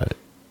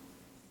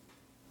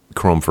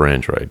Chrome for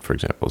Android, for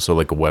example. So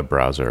like a web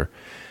browser,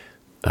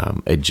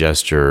 a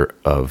gesture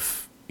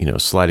of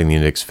sliding the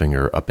index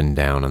finger up and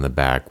down on the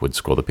back would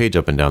scroll the page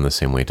up and down the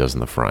same way it does in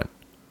the front.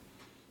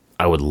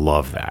 I would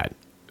love that.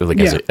 Like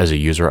as a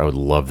user, I would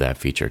love that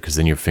feature, because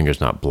then your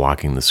finger's not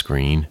blocking the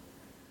screen.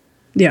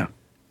 Yeah,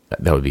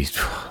 that would be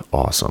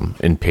awesome.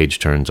 And page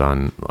turns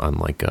on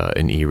like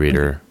an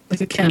e-reader,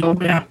 like a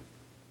Kindle, yeah,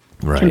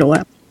 right? Kindle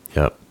app.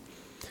 Yep.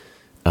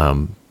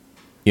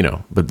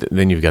 But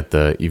then you've got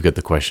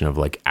the question of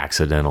like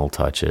accidental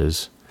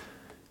touches,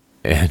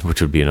 and which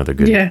would be another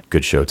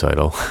good show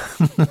title.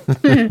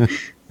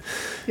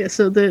 Yeah.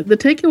 So the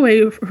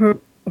takeaway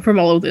from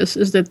all of this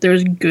is that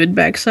there's good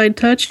backside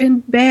touch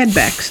and bad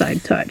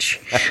backside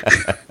touch.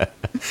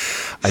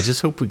 I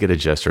just hope we get a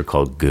gesture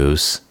called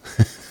Goose.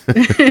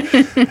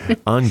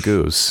 On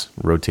Goose,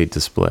 rotate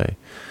display.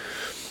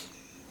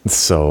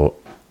 So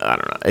I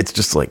don't know. It's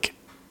just like,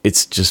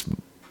 it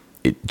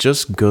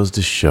just goes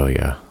to show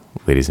you,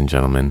 ladies and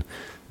gentlemen,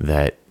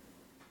 that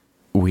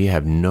we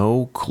have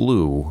no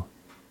clue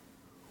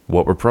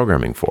what we're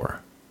programming for.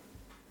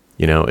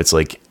 You know, it's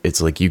like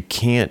you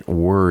can't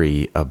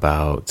worry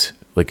about,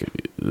 like,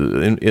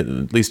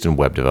 at least in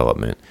web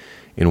development.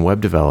 In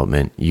web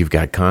development, you've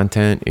got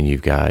content and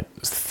you've got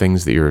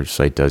things that your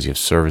site does. You have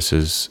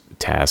services,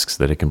 tasks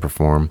that it can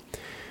perform.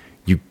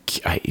 You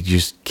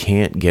just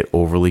can't get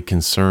overly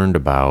concerned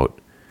about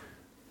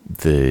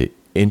the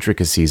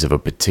intricacies of a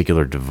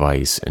particular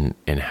device and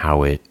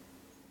how it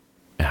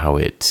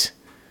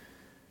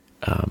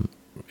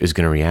is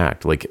going to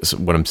react. Like, so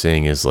what I'm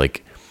saying is,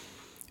 like,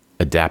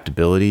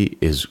 adaptability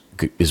is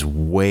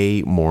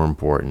way more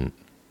important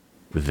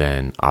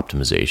than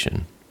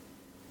optimization,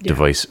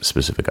 device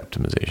specific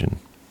optimization.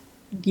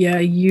 Yeah,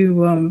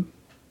 you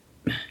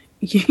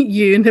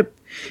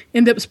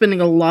end up spending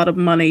a lot of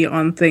money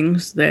on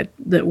things that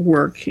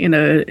work in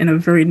a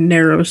very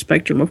narrow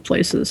spectrum of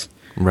places.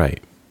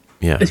 Right.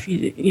 Yeah. If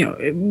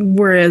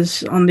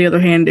whereas on the other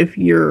hand, if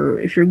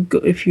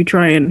you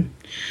try and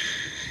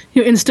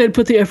instead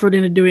put the effort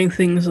into doing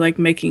things like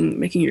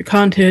making your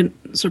content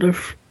sort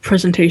of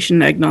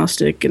presentation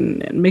agnostic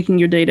and making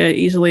your data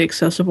easily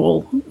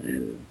accessible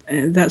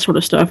and that sort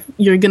of stuff,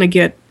 you're going to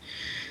get,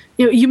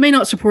 you may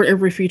not support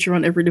every feature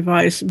on every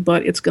device,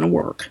 but it's going to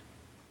work.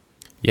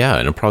 Yeah,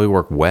 and it'll probably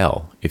work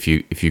well. If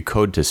you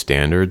code to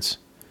standards,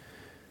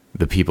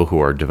 the people who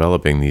are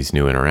developing these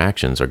new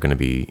interactions are going to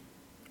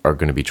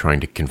be trying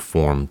to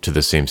conform to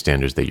the same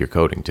standards that you're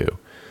coding to.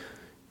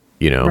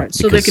 Right.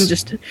 So they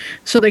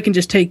can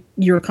just take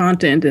your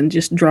content and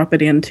just drop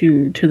it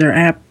into their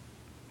app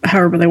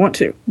however they want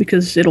to,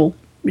 because it'll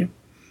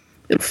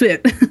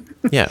fit.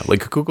 Yeah,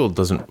 like Google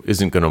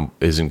isn't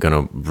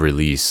gonna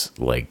release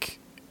like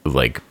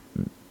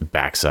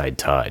backside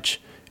touch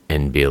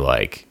and be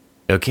like,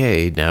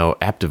 okay, now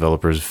app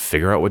developers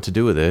figure out what to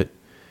do with it.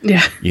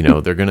 Yeah.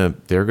 They're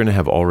gonna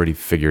have already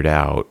figured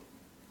out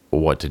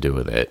what to do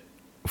with it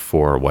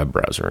for a web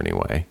browser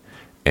anyway.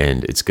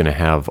 And it's going to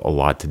have a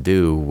lot to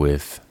do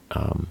with,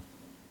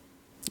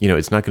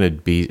 it's not going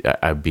to be,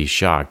 I'd be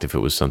shocked if it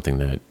was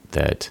something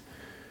that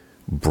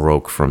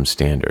broke from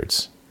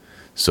standards.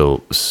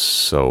 And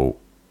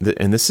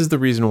this is the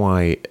reason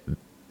why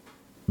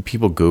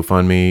people goof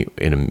on me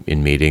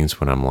in meetings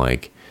when I'm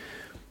like,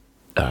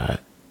 I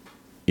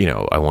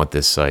want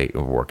this site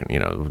working,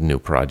 new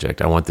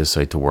project. I want this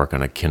site to work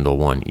on a Kindle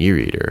One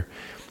e-reader.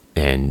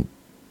 And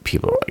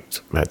people are like,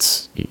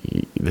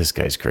 this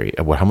guy's great.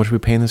 How much are we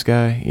paying this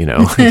guy?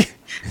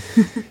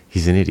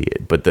 He's an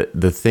idiot. But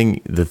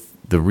the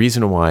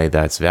reason why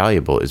that's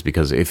valuable is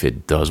because if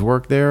it does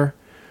work there,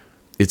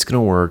 it's going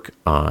to work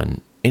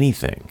on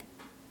anything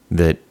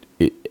that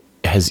it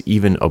has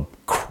even a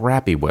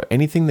crappy web,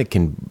 anything that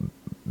can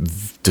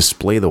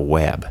display the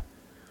web.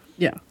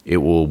 Yeah, it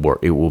will work.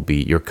 It will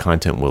be, your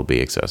content will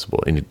be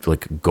accessible. And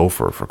like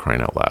Gopher, for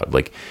crying out loud,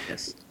 like.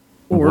 Yes.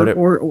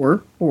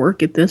 Or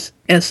get this,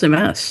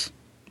 SMS.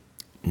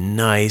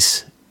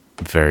 Nice.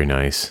 Very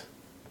nice.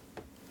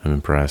 I'm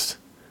impressed.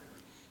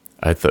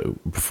 I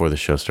thought before the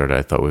show started,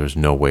 I thought there was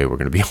no way we're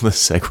going to be able to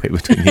segue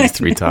between these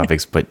three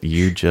topics, but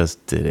you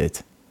just did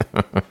it.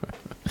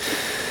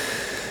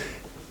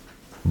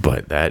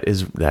 But that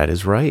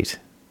is right.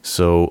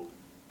 So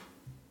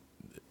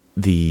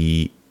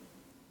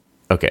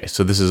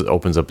so this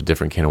opens up a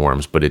different can of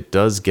worms, but it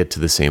does get to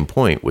the same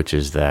point, which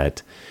is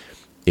that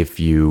if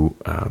you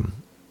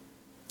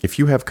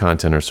have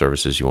content or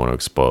services you want to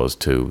expose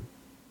to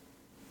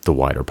the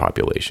wider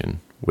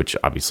population, which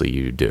obviously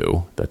you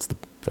do, that's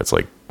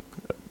like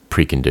a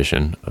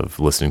precondition of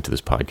listening to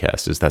this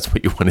podcast, is that's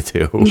what you want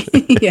to do.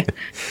 Yeah.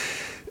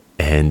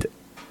 And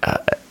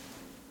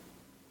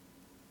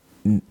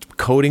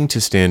coding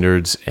to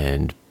standards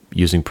and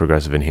using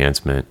progressive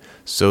enhancement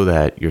so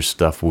that your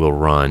stuff will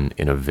run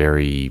in a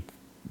very,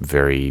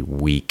 very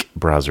weak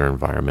browser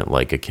environment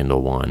like a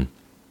Kindle One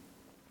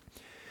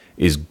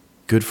is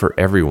good for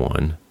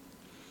everyone,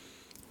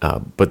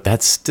 but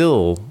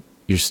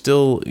you're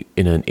still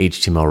in an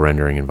HTML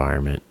rendering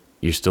environment.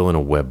 You're still in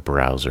a web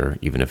browser,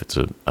 even if it's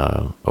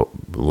a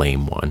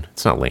lame one.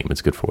 It's not lame;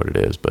 it's good for what it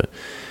is. But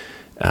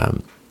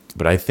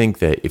I think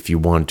that if you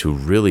want to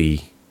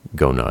really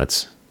go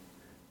nuts,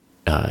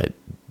 that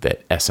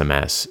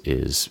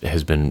SMS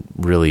has been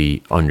really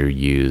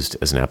underused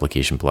as an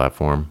application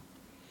platform.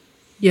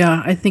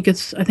 Yeah, I think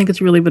it's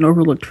really been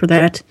overlooked for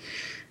that,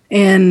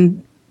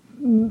 and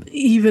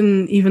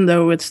even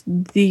though it's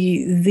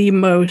the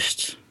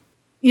most,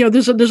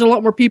 there's a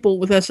lot more people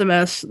with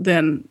SMS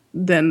than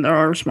there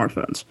are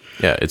smartphones.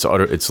 Yeah,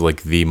 it's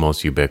like the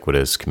most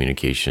ubiquitous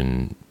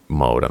communication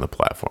mode on the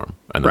platform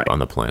on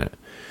the planet.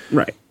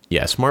 Right.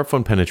 Yeah,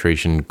 smartphone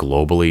penetration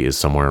globally is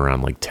somewhere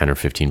around like 10 or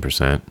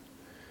 15%.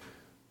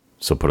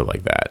 So put it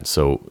like that.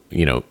 So,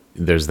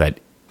 there's that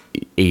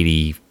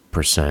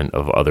 80%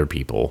 of other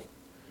people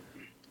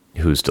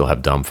who still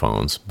have dumb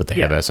phones, but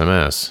they have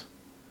SMS.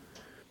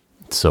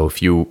 So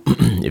if you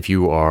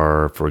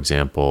are, for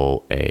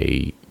example,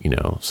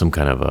 some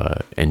kind of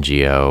a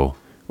NGO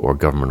or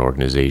government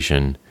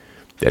organization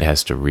that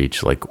has to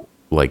reach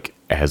like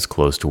as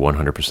close to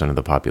 100% of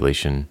the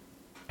population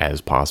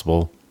as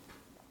possible,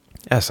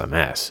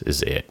 SMS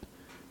is it.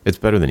 It's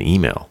better than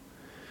email.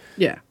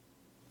 Yeah.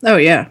 Oh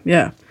yeah,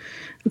 yeah.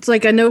 It's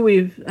like I know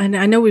we've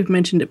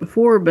mentioned it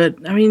before, but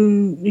I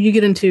mean, you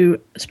get into,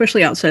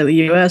 especially outside of the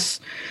U.S.,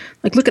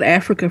 like look at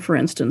Africa, for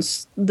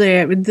instance.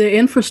 The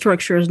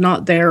infrastructure is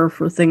not there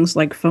for things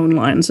like phone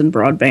lines and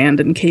broadband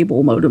and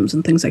cable modems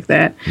and things like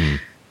that.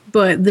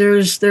 But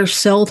there's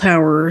cell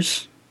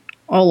towers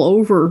all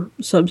over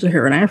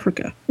sub-Saharan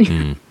Africa.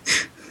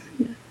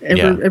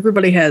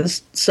 Everybody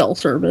has cell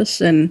service,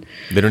 and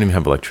they don't even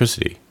have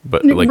electricity.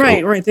 But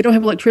right. They don't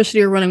have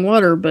electricity or running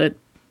water, but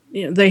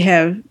they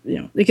have,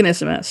 they can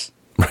SMS.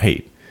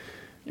 Right.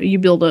 You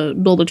build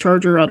a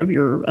charger out of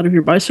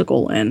your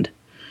bicycle and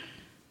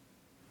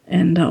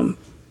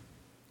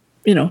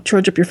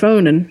charge up your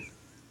phone, and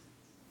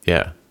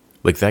yeah,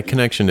 like that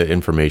connection to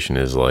information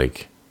is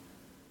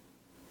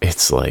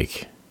it's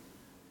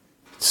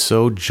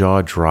so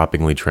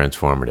jaw-droppingly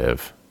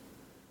transformative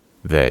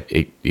that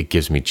it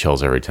gives me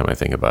chills every time I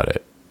think about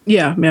it.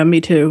 Yeah,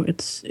 me too.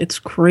 It's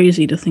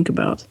crazy to think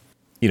about.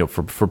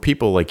 For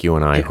people like you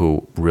and I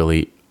who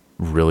really,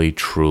 really,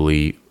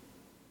 truly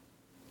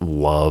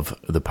love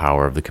the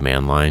power of the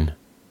command line.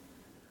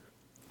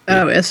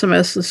 Oh,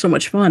 SMS is so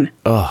much fun.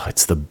 Oh,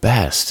 it's the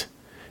best.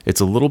 It's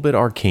a little bit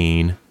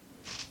arcane,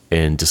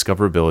 and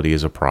discoverability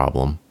is a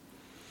problem.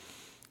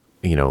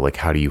 Like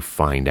how do you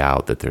find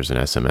out that there's an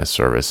SMS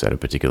service at a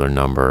particular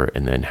number,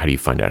 and then how do you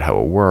find out how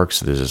it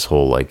works? There's this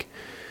whole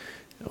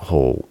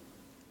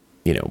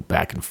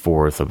back and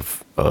forth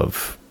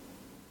of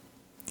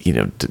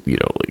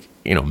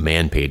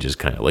man pages,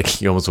 kind of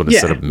like you almost want to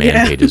set up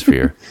man pages for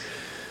your.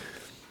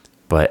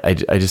 But I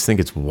just think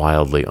it's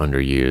wildly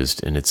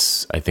underused, and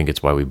I think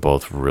it's why we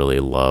both really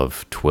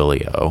love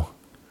Twilio.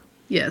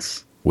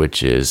 Yes.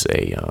 Which is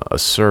a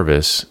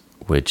service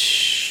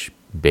which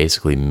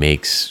basically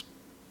makes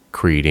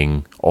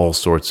creating all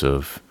sorts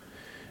of,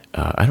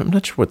 I'm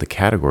not sure what the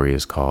category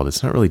is called.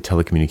 It's not really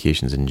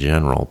telecommunications in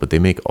general, but they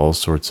make all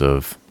sorts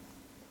of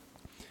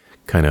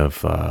kind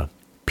of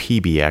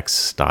PBX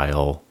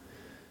style.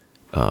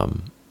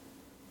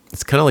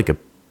 It's kind of like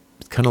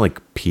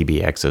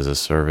PBX as a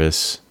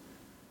service.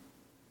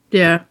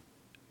 Yeah.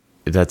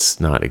 That's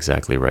not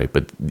exactly right,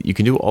 but you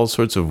can do all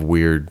sorts of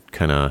weird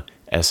kind of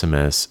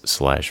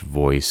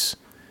SMS/voice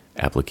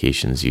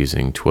applications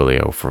using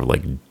Twilio for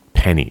like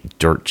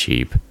dirt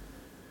cheap.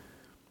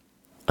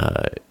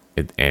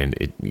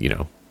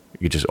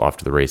 You're just off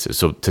to the races.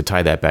 So to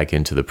tie that back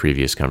into the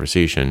previous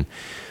conversation,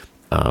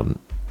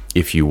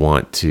 if you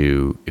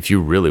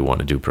really want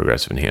to do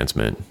progressive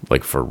enhancement,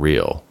 like for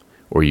real,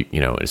 or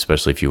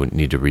especially if you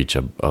need to reach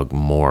a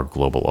more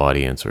global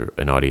audience, or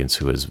an audience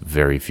who has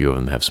very few of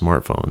them have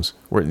smartphones,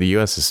 where the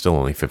U.S. is still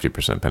only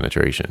 50%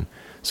 penetration.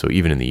 So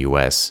even in the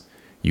U.S.,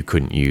 you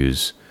couldn't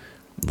use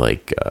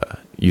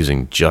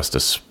using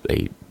just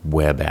a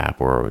web app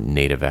or a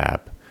native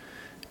app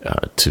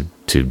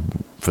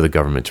for the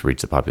government to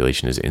reach the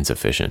population is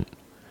insufficient.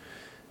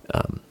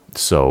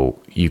 So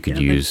you could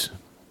use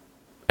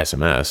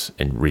SMS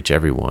and reach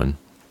everyone.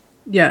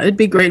 Yeah, it'd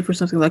be great for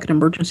something like an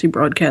emergency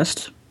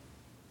broadcast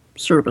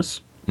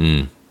service.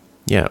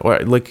 Yeah, or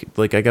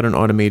like I got an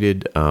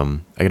automated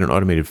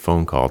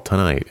phone call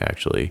tonight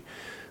actually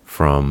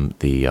from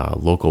the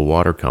local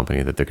water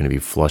company that they're going to be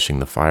flushing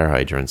the fire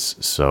hydrants.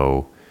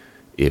 So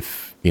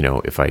if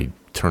I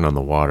turn on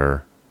the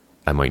water,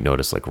 I might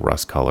notice like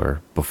rust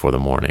color before the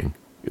morning.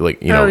 That's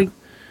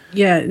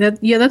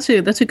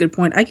a good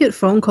point. I get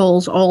phone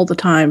calls all the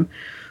time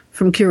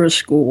from Kira's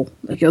school.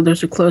 Like,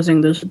 there's a closing,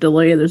 there's a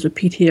delay, there's a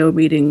PTO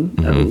meeting.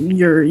 Mm-hmm.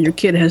 Your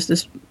kid has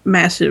this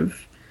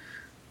massive,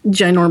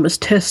 ginormous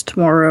test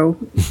tomorrow.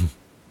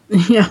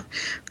 Yeah,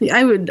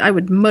 I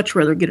would much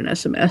rather get an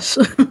SMS.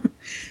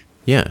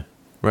 Yeah,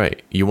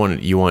 right. You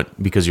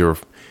want because you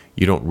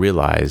don't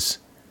realize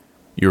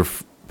I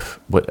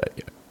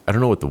don't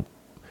know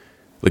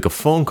what a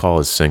phone call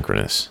is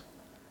synchronous,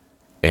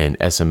 and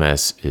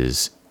SMS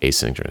is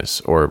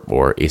asynchronous or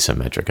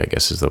asymmetric, I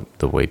guess is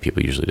the way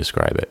people usually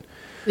describe it.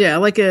 Yeah,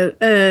 like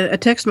a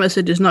text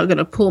message is not going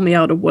to pull me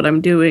out of what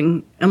I'm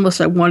doing unless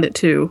I want it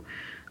to.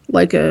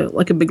 Like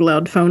a big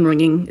loud phone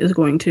ringing is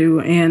going to,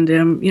 and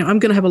I'm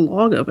going to have a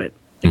log of it.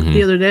 Like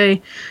the other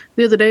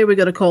day we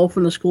got a call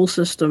from the school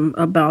system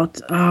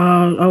about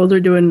they're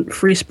doing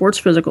free sports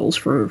physicals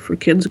for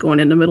kids going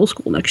into middle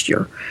school next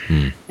year,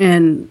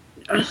 and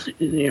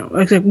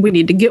I said we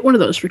need to get one of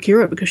those for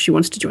Kira because she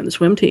wants to join the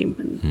swim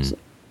team,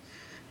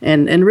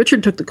 and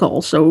Richard took the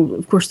call, so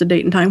of course the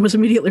date and time was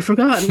immediately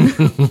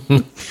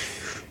forgotten.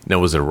 Now,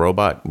 was it a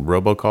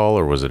robocall,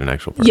 or was it an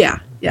actual person?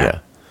 Yeah.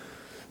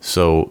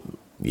 So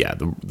yeah,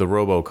 the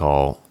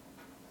robocall,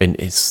 and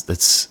it's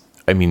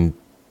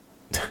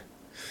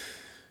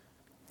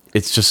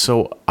it's just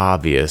so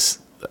obvious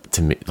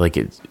to me. Like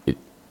it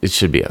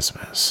should be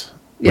SMS.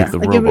 Yeah, like the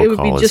robocall it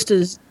would be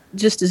is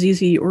just as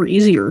easy or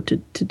easier to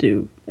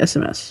do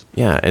SMS.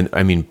 Yeah, and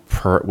I mean,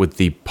 with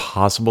the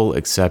possible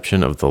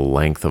exception of the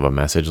length of a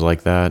message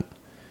like that,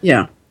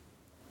 Yeah.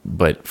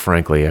 But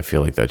frankly, I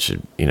feel like that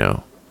should,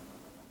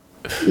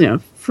 Yeah.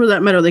 For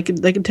that matter, they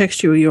could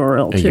text you a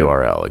URL a too.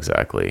 URL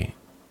exactly,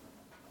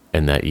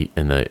 and that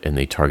and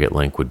the target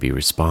link would be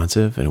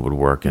responsive and it would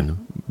work in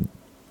On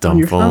dumb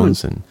your phone.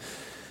 phones. And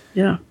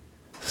Yeah.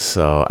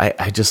 so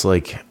I just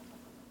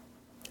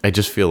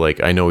feel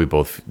like, I know we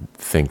both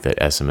think that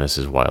SMS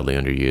is wildly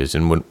underused,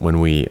 and when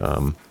we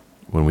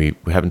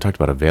haven't talked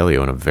about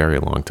Avalio in a very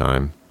long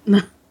time,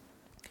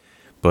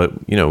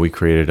 but we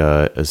created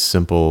a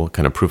simple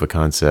kind of proof of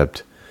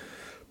concept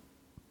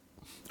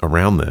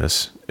around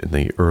this in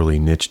the early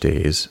niche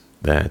days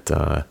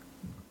that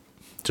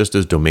just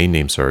as domain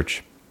name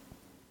search,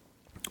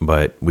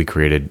 but we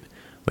created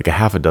like a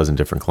half a dozen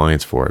different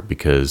clients for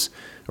it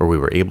or we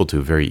were able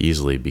to very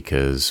easily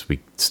because we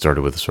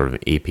started with a sort of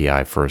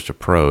API first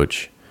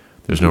approach.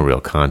 There's no real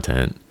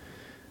content.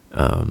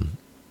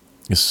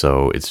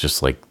 So it's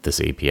just like this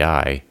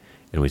API,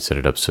 and we set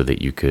it up so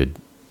that you could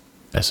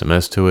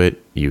SMS to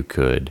it, you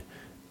could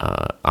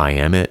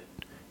IM it,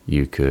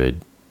 you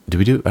could,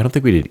 I don't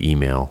think we did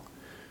email.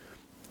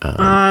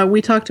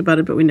 We talked about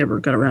it, but we never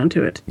got around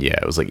to it. Yeah,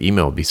 it was like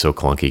email would be so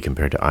clunky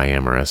compared to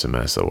IM or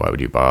SMS, so why would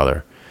you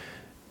bother?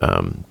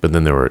 But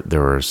then there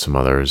were some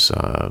others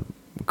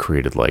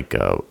created, like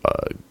a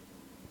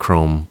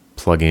Chrome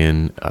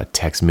plugin, a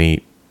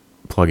TextMate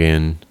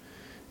plugin,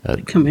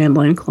 Command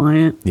line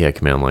client. Yeah,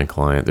 command line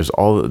client. There's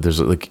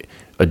like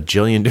a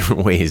jillion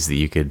different ways that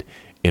you could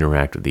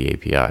interact with the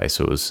API.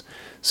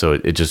 So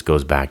it just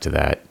goes back to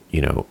that.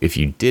 If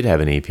you did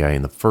have an API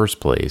in the first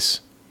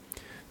place,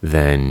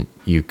 then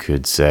you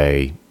could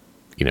say,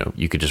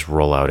 you could just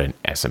roll out an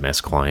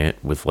SMS client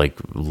with like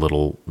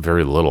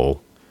very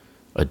little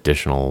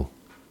additional.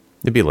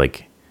 It'd be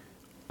like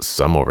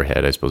some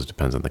overhead. I suppose it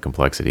depends on the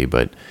complexity,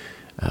 but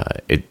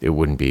it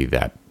wouldn't be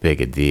that big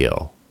a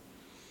deal.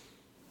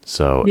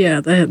 So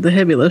yeah, the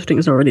heavy lifting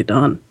is already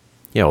done.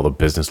 Yeah, all the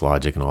business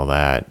logic and all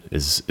that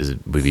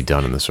would be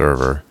done in the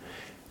server,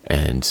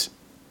 and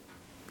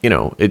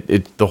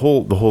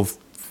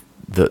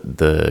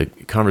the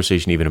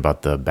conversation even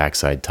about the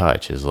backside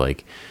touch is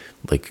like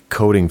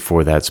coding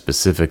for that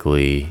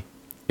specifically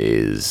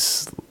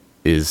is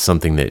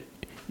something that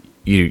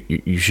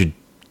you should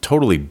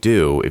totally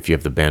do if you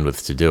have the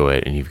bandwidth to do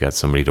it and you've got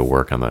somebody to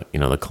work on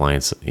the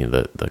clients,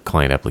 the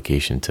client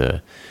application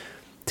to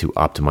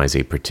optimize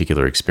a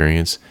particular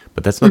experience.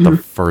 But that's not the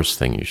first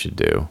thing you should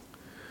do.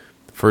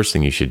 The first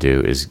thing you should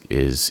do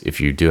is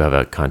if you do have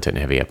a content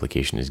heavy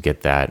application, is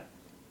get that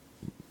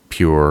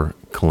pure,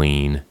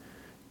 clean,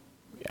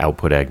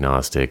 output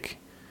agnostic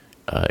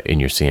in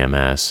your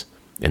CMS,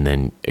 and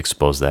then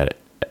expose that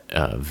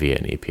via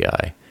an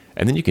API.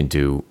 And then you can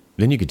do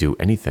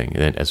anything.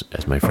 And then,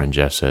 as my friend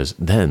Jeff says,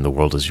 then the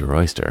world is your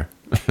oyster.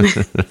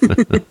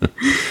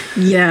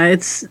 Yeah,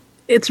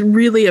 it's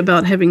really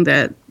about having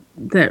that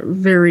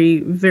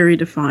very, very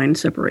defined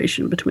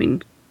separation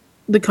between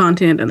the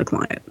content and the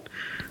client,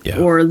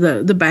 or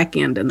the back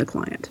end and the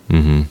client.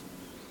 Mm-hmm.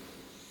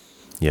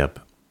 Yep.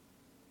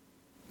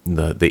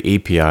 The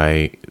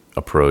API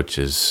approach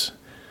is,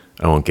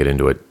 I won't get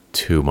into it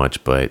too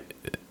much, but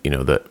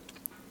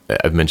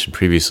I've mentioned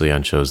previously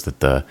on shows that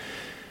the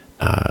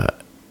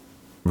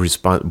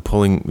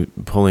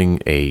pulling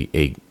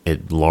a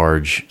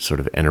large sort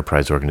of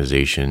enterprise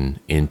organization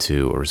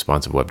into a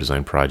responsive web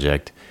design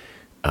project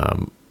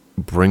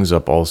brings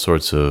up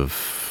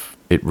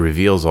it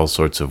reveals all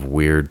sorts of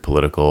weird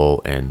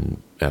political and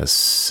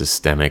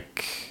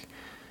systemic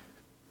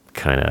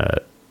kind of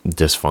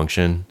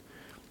dysfunction,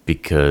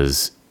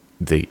 because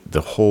the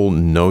whole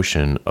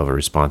notion of a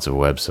responsive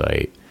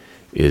website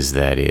is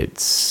that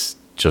it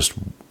just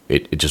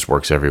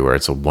works everywhere.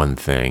 It's a one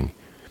thing.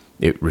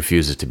 It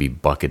refuses to be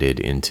bucketed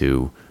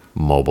into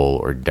mobile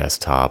or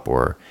desktop,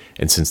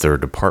 and since there are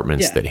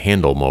departments that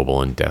handle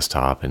mobile and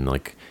desktop, and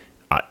like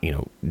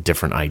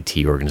different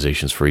IT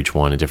organizations for each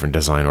one and different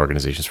design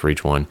organizations for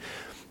each one,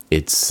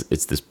 it's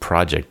this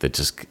project that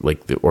just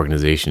like the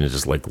organization is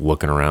just like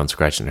looking around,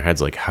 scratching their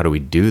heads like, how do we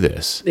do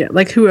this? Yeah,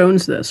 like who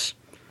owns this?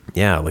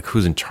 Yeah, like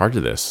who's in charge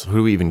of this? Who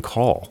do we even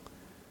call?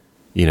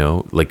 We've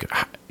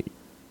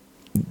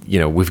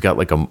got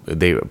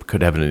they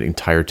could have an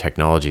entire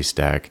technology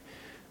stack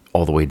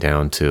all the way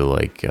down to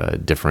like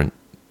different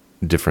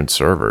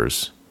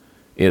servers.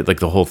 Like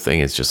the whole thing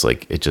is just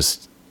like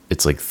it's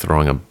like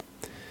throwing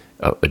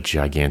a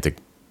gigantic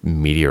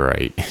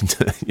meteorite.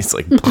 It's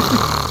like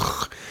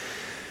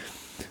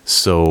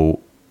so.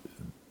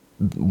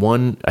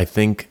 One, I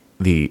think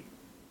the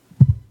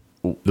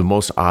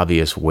most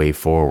obvious way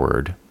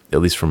forward, at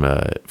least from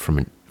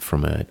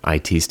an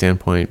IT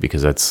standpoint,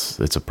 because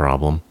that's a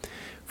problem.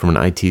 From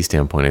an IT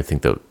standpoint, I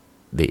think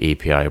the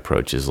API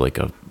approach is like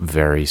a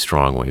very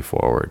strong way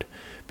forward,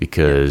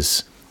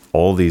 because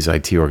all these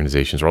IT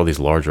organizations, or all these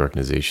large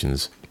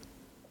organizations,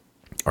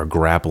 are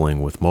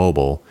grappling with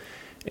mobile,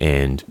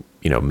 and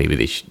maybe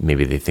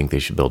they think they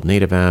should build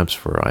native apps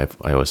for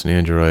iOS and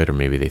Android, or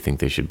maybe they think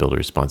they should build a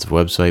responsive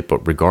website.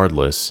 But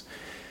regardless,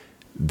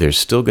 they're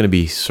still going to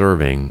be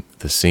serving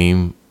the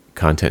same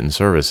content and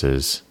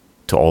services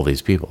to all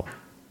these people.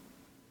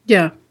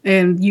 Yeah,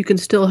 and you can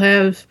still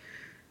have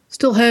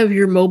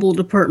your mobile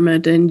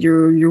department and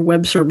your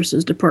web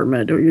services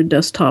department or your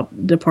desktop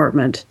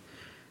department,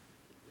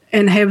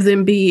 and have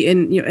them be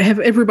in, have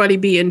everybody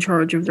be in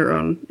charge of their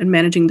own and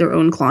managing their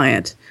own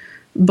client.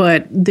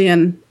 But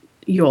then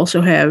you also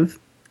have,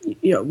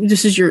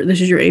 this is your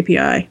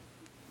API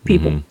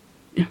people.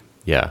 Mm-hmm.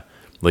 Yeah.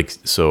 Like,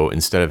 so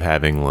instead of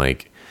having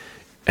like,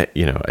 I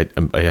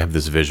have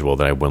this visual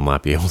that I will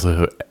not be able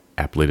to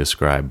aptly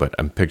describe, but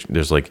I'm picturing,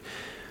 there's like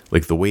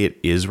the way it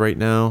is right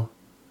now,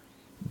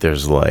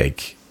 there's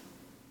like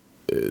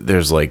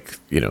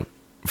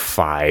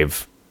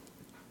 5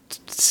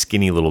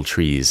 skinny little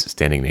trees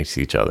standing next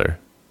to each other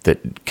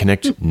that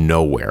connect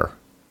nowhere.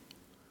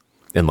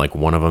 And like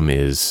one of them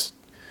is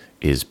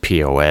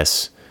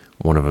POS,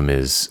 one of them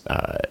is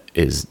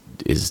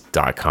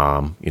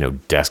 .com,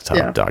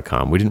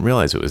 desktop.com. We didn't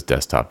realize it was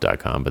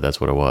desktop.com, but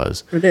that's what it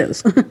was. It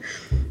is.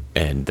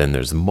 And then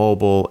there's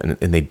mobile, and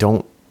they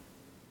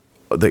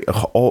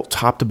all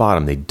top to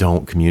bottom, they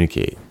don't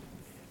communicate.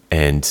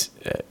 And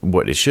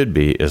what it should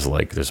be is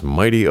like this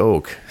mighty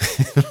oak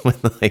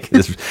with like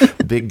this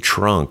big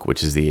trunk,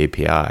 which is the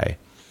API,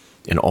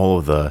 and all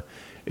of the.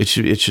 It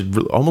should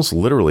almost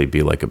literally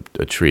be like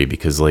a tree,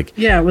 because like,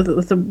 yeah,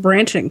 with the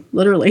branching,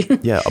 literally.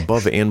 Yeah,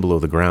 above and below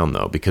the ground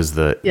though, because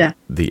the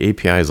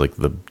API is like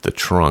the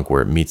trunk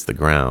where it meets the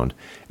ground,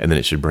 and then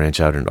it should branch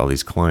out into all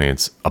these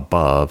clients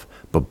above,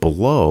 but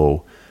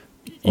below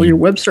all your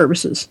web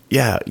services.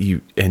 Yeah,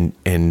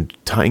 and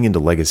tying into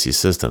legacy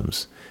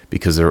systems,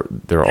 because there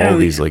are all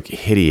these like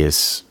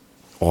hideous,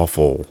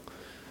 awful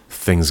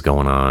things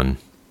going on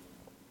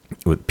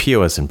with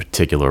POS in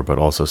particular, but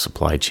also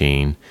supply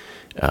chain,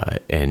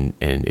 and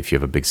if you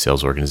have a big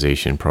sales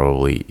organization,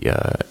 probably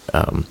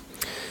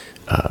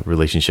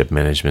relationship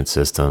management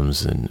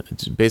systems, and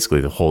it's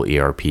basically the whole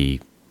ERP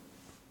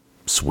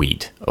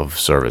suite of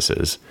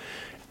services.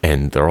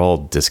 And they're all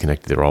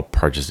disconnected. They're all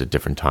purchased at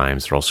different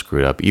times. They're all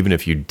screwed up. Even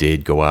if you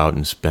did go out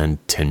and spend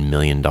 $10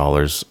 million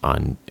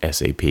on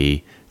SAP,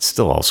 it's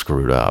still all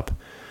screwed up.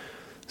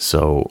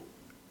 So,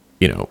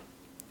 you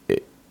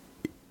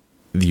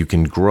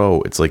can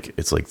grow. It's like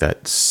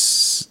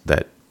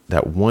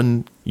that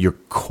one, your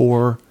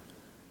core.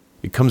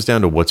 It comes down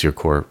to what's your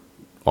core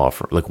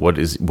offer. Like what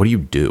do you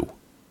do?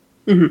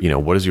 Mm-hmm.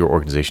 What does your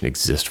organization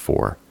exist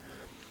for?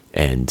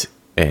 And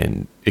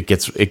it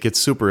gets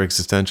super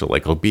existential.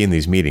 Like I'll be in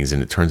these meetings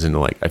and it turns into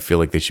like, I feel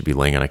like they should be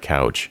laying on a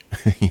couch,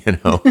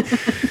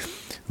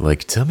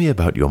 like, tell me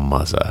about your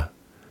mother.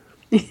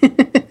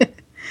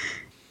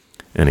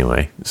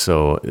 Anyway,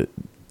 so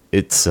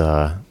it's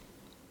all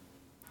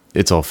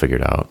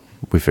figured out.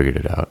 We figured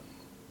it out.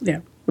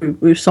 Yeah.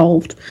 We've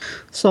solved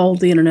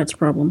the internet's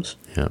problems.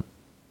 Yeah.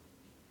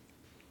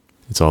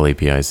 It's all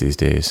APIs these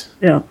days.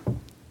 Yeah.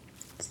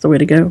 It's the way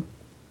to go.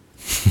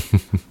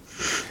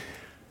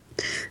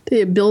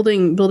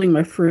 Building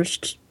my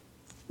first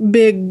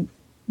big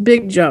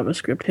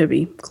JavaScript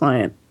heavy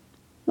client.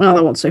 Well,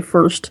 I won't say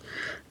first.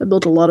 I've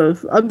built a lot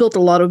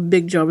of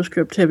big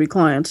JavaScript heavy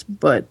clients,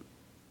 but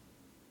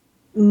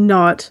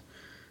not.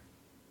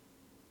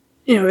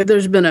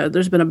 There's been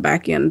a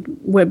back end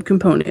web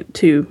component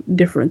too,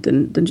 different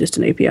than just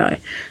an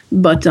API.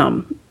 But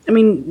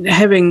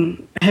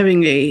having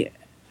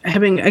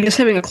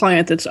a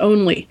client that's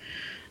only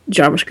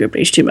JavaScript,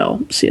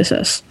 HTML,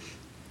 CSS,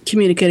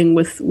 communicating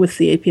with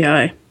the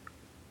API.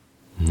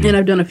 Mm-hmm. And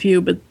I've done a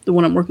few, but the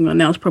one I'm working on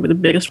now is probably the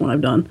biggest one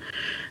I've done.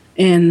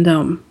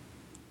 And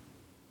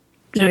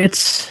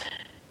it's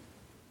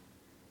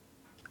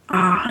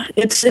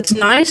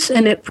nice,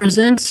 and it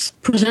presents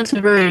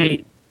a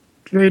very,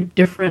 very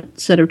different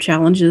set of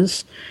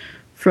challenges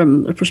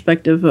from the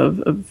perspective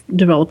of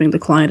developing the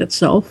client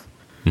itself,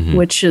 mm-hmm.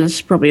 which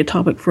is probably a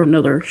topic for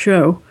another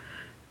show.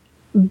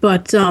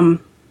 But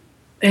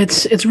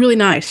it's really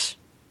nice.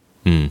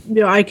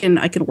 Mm. I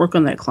can work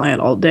on that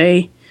client all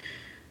day,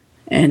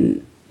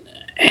 and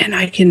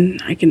I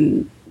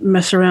can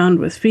mess around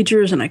with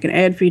features, and I can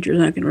add features,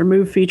 and I can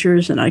remove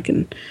features, and I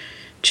can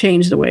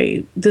change the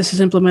way this is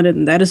implemented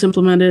and that is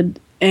implemented,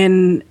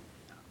 and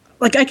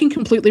like I can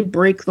completely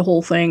break the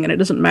whole thing, and it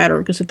doesn't matter,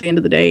 because at the end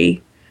of the day,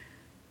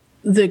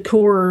 the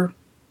core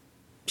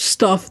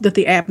stuff that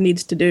the app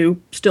needs to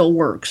do still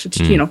works. It's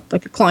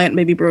like a client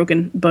may be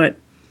broken, but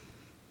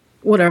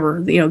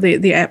whatever,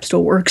 the app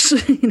still works.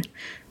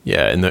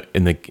 Yeah,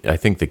 and I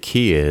think the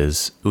key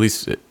is, at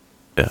least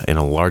in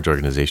a large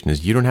organization,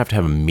 is you don't have to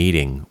have a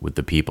meeting with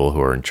the people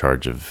who are in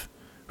charge of,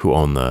 who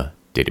own the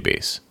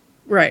database.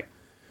 Right.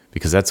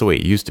 Because that's the way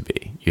it used to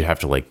be. You'd have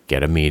to like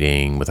get a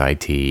meeting with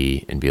IT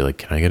and be like,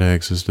 can I get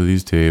access to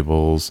these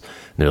tables?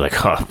 And they're like,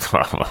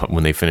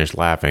 when they finish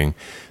laughing,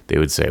 they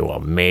would say, well,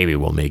 maybe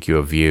we'll make you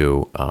a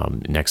view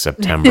next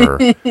September.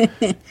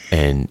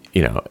 And,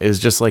 it's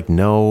just like,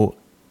 no,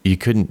 you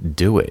couldn't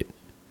do it.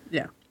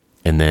 Yeah.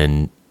 And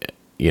then,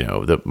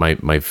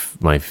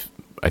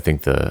 I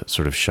think the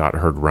sort of shot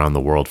heard around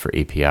the world for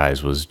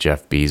APIs was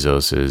Jeff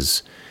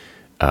Bezos's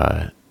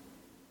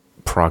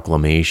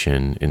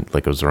proclamation,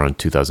 it was around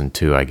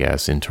 2002, I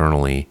guess,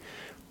 internally,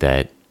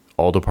 that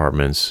all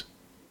departments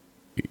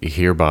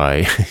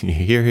hereby,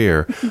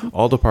 here,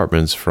 all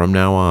departments from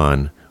now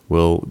on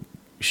will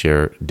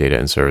share data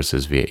and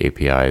services via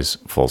APIs,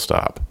 full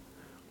stop.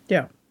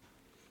 Yeah.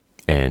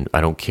 And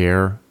I don't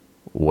care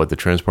what the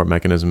transport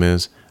mechanism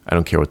is. I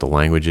don't care what the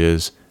language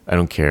is. I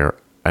don't care.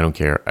 But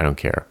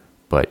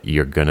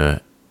you're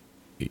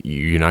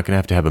not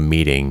going to have a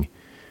meeting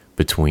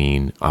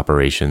between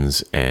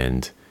operations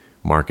and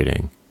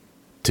marketing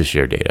to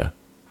share data.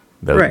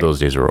 Those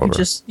days are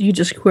over. You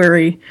just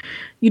query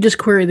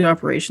the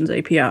operations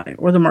API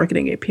or the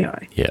marketing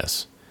API.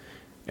 Yes.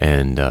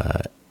 And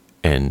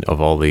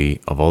of all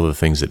the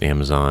things that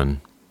Amazon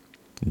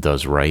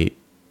does right,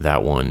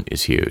 that one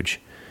is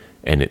huge.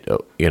 And it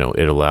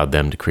allowed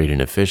them to create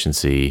an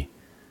efficiency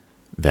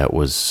that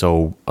was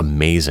so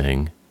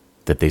amazing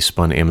that they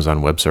spun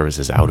Amazon Web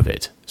Services out of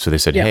it. So they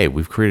said, hey,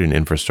 we've created an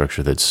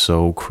infrastructure that's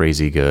so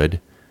crazy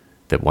good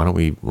that why don't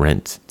we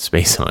rent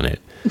space on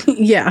it?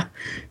 Yeah.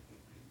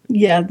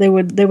 Yeah, they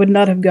would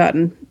not have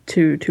gotten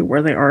to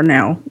where they are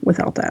now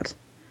without that.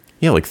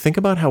 Yeah, like think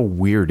about how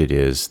weird it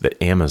is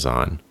that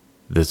Amazon,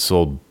 that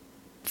sold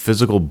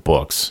physical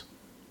books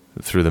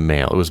through the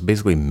mail, it was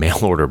basically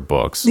mail order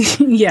books.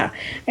 Yeah.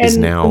 And is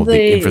now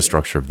the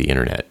infrastructure of the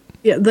internet.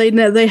 Yeah,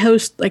 they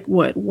host like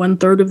what,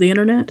 1/3 of the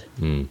internet?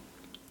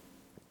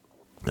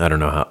 I don't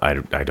know how.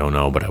 I don't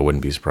know, but I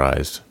wouldn't be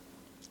surprised.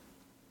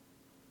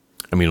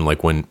 I mean,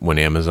 like when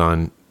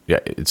Amazon,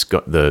 it's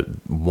got the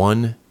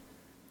one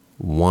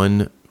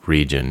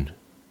region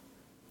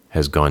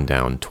has gone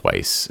down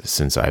twice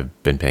since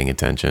I've been paying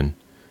attention.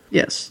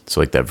 Yes. So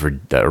like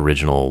that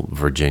original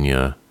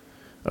Virginia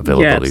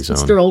availability zone.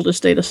 It's their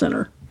oldest data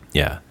center.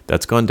 Yeah,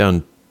 that's gone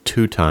down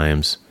 2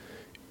 times,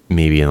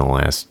 maybe in the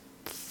last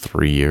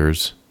 3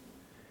 years,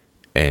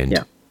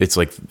 and it's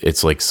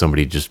like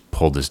somebody just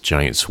pulled this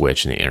giant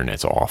switch and the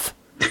internet's off.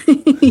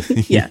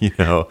 Yeah.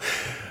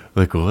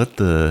 Like what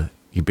the.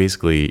 You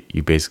basically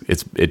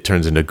it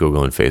turns into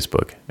Google and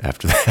Facebook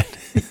after that.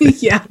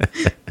 Yeah.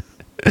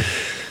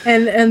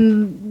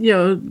 And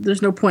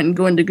there's no point in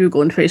going to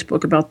Google and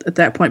Facebook at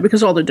that point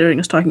because all they're doing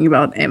is talking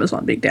about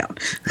Amazon being down.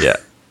 Yeah.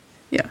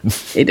 Yeah.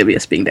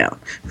 AWS being down.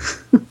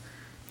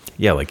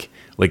 Yeah, like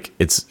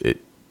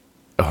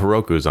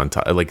Heroku's on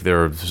top. Like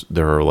there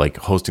are like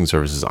hosting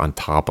services on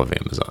top of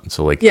Amazon.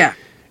 So like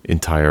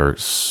entire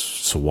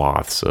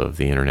swaths of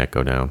the internet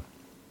go down.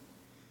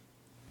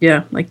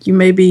 Yeah, like you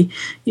may be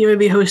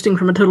hosting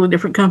from a totally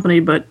different company,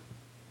 but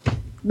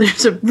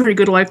there's a very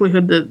good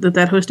likelihood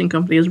that hosting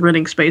company is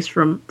renting space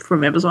from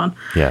Amazon.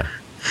 Yeah,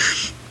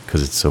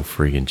 because it's so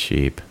freaking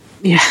cheap.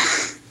 Yeah,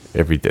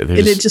 every day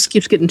it just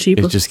keeps getting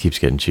cheaper. It just keeps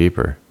getting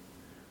cheaper.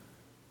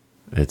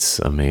 It's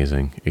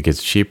amazing. It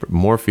gets cheaper,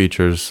 more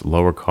features,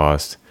 lower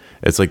cost.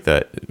 It's like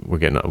that. We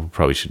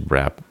probably should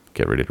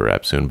get ready to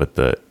wrap soon. But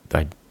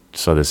I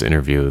saw this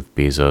interview with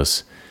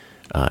Bezos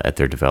at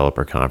their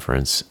developer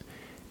conference.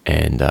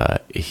 And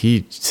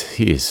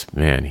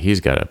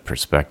he's got a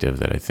perspective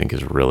that I think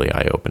is really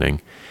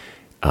eye-opening.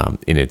 And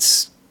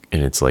it's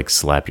like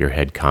slap your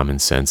head common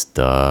sense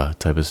duh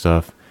type of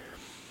stuff.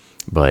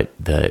 But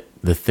the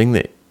thing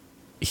that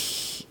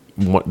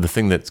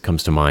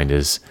comes to mind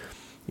is,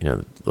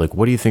 like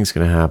what do you think is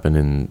going to happen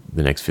in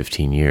the next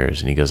 15 years?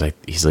 And he goes,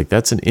 he's like,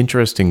 that's an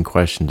interesting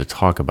question to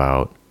talk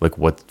about. Like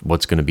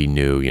what's going to be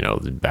new?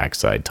 The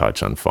backside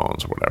touch on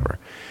phones or whatever.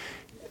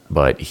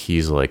 But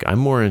he's like, I'm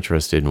more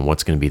interested in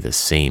what's going to be the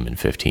same in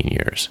 15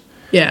 years.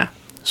 Yeah.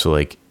 So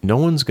like, no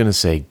one's going to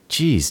say,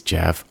 geez,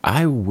 Jeff,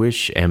 I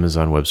wish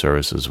Amazon Web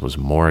Services was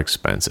more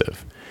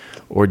expensive.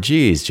 Or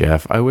geez,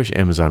 Jeff, I wish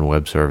Amazon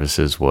Web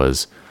Services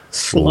was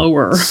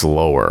slower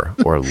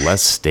or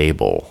less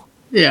stable.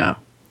 Yeah.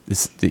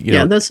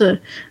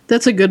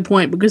 That's a good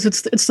point because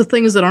it's the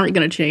things that aren't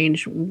going to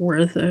change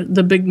where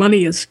the big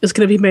money is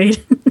going to be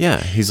made.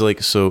 Yeah. He's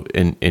like, so,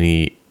 and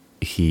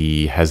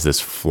he has this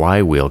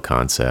flywheel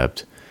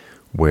concept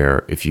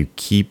where if you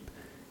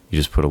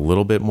just put a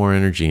little bit more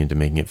energy into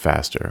making it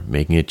faster,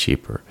 making it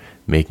cheaper,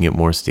 making it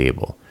more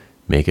stable,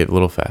 make it a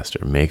little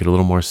faster, make it a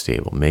little more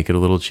stable, make it a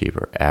little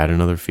cheaper, add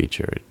another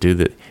feature, do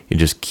that. You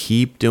just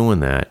keep doing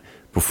that.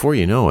 Before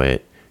you know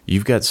it,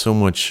 you've got so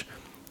much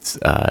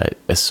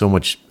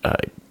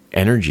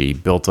energy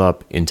built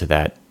up into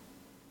that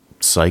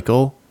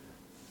cycle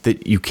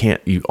that you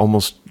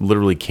almost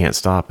literally can't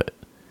stop it.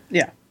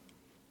 Yeah.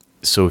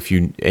 So if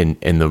you and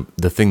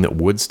the thing that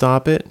would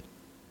stop it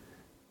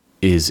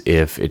is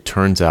if it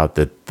turns out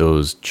that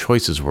those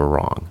choices were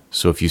wrong.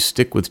 So if you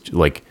stick with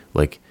like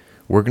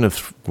we're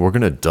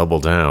gonna double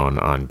down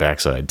on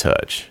backside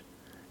touch,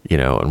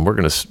 and we're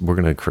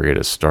gonna create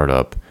a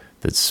startup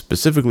that's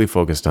specifically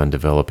focused on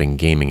developing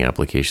gaming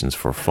applications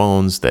for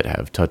phones that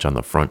have touch on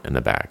the front and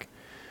the back.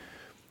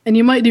 And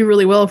you might do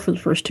really well for the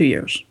first 2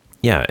 years.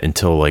 Yeah,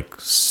 until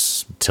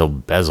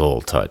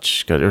bezel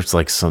touch, or it's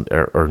like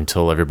or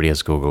until everybody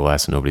has Google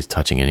Glass and nobody's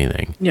touching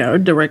anything. Yeah, or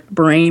direct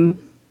brain.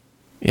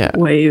 Yeah.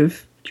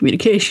 Wave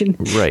communication.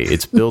 Right.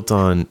 It's built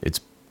on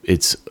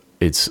it's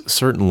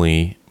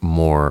certainly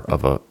more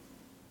of a,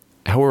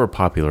 however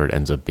popular it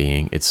ends up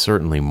being, it's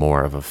certainly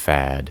more of a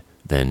fad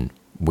than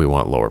we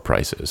want lower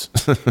prices.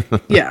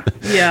 Yeah.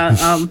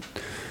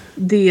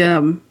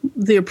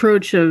 The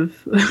approach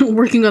of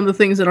working on the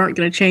things that aren't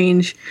going to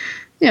change,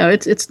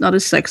 it's not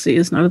as sexy,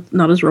 it's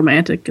not as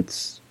romantic,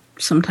 it's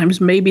sometimes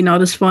maybe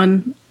not as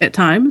fun at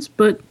times,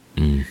 but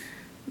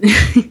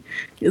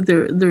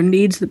they're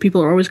needs that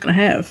people are always going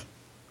to have.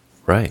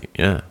 Right.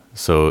 Yeah.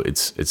 So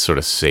it's sort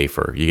of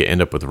safer. You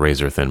end up with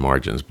razor thin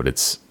margins, but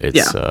it's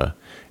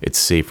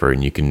safer,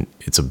 and you can.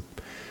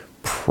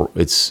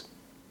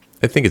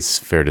 I think it's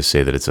fair to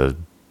say that it's a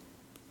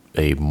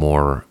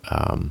more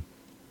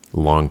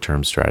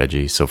long-term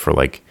strategy. So for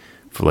a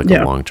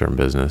long-term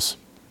business.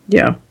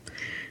 Yeah.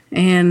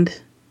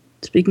 And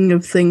speaking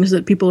of things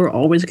that people are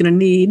always going to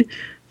need,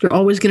 they're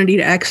always going to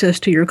need access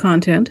to your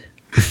content.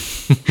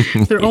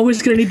 They're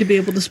always going to need to be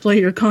able to display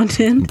your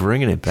content.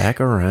 Bringing it back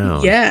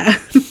around. Yeah.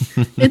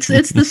 It's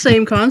the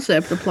same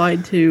concept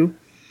applied to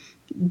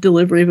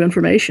delivery of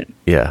information.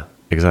 Yeah,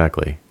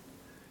 exactly.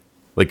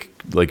 Like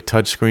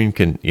touchscreen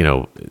can,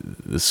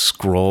 the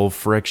scroll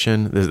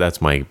friction,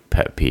 that's my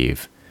pet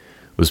peeve,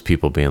 was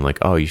people being like,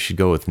 oh, you should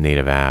go with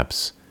native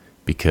apps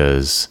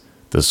because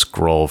the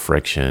scroll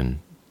friction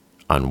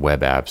on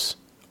web apps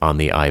on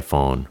the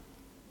iPhone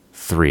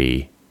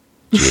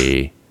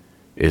 3G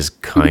is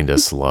kind of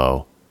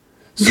slow.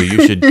 So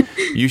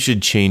you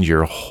should change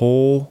your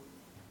whole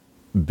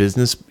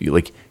business,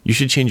 you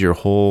should change your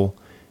whole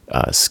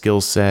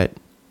skill set.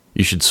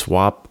 You should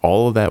swap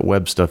all of that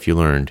web stuff you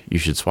learned. You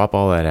should swap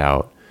all that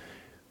out.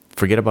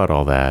 Forget about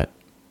all that.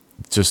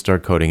 Just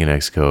start coding in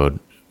Xcode.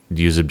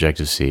 Use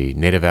Objective-C.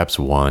 Native Apps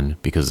 1,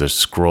 because the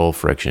scroll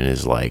friction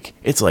is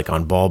it's like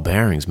on ball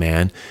bearings,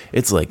 man.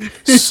 It's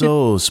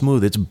so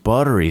smooth. It's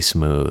buttery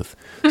smooth.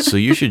 So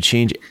you should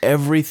change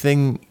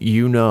everything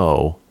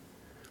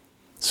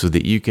so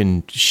that you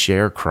can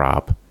share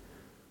crop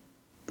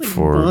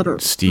for butter.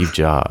 Steve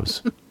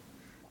Jobs.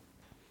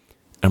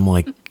 I'm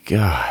like,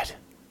 God.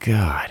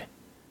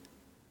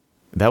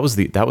 That was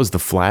the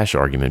Flash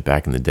argument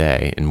back in the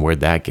day, and where'd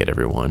that get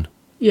everyone?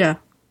 Yeah.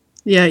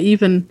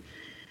 Even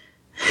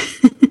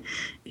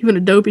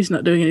Adobe's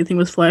not doing anything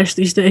with Flash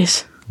these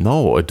days.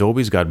 No,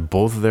 Adobe's got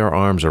both of their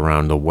arms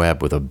around the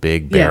web with a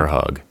big bear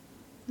hug.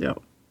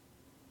 Yep.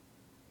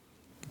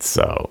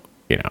 So,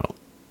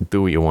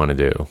 do what you want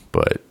to do,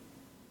 but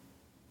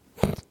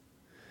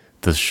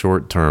the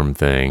short-term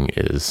thing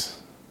is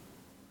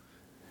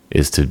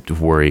to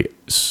worry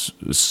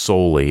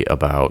solely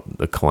about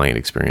the client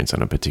experience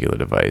on a particular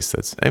device.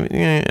 I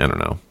don't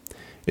know.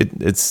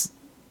 It's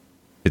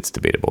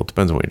debatable. It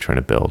depends on what you're trying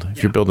to build.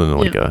 If you're building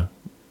a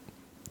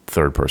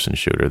third-person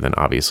shooter, then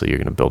obviously you're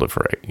going to build it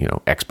for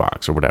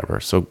Xbox or whatever.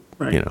 So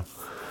but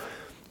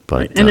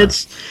right. And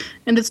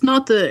it's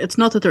not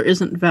that there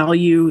isn't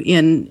value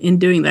in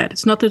doing that.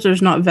 It's not that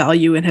there's not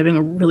value in having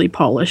a really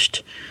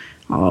polished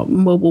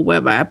mobile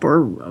web app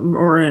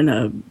or in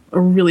a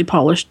really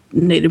polished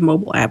native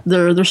mobile app.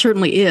 There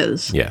certainly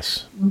is.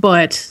 Yes.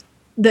 But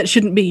that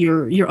shouldn't be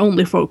your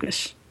only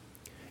focus.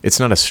 It's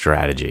not a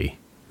strategy.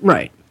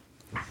 Right.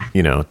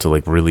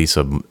 To release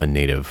a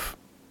native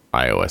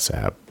iOS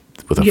app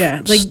with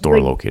a store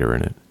locator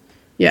in it.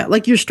 Yeah,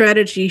 your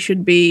strategy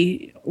should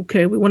be,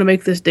 okay, we want to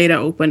make this data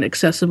open,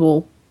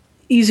 accessible,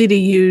 easy to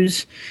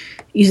use,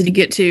 easy to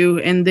get to,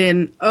 and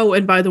then,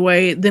 and by the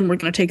way, then we're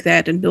going to take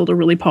that and build a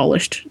really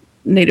polished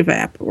native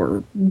app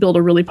or build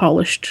a really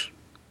polished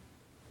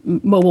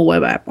mobile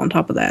web app on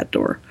top of that,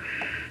 or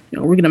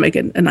we're going to make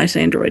a nice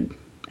Android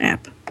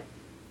app.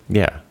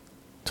 Yeah,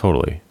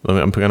 totally.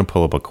 I'm going to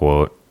pull up a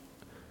quote.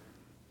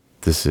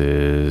 This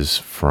is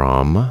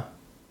from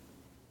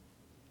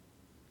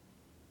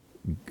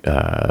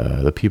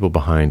the people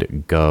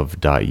behind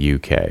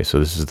gov.uk. So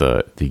this is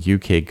the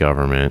UK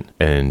government,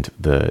 and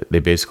they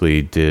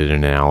basically did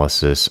an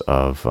analysis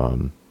of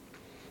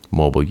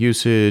mobile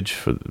usage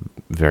for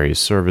various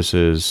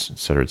services, et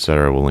cetera, et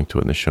cetera. We'll link to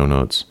it in the show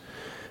notes.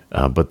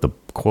 But the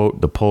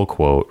pull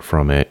quote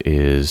from it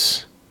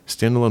is,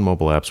 standalone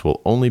mobile apps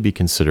will only be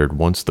considered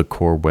once the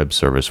core web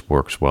service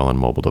works well on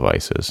mobile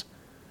devices.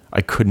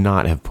 I could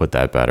not have put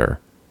that better.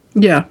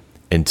 Yeah.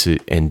 And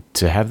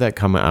to have that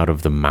come out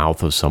of the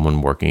mouth of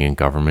someone working in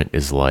government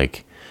is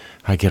I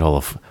get all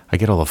a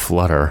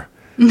flutter.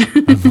 I'm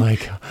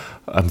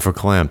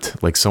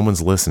verklempt.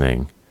 Someone's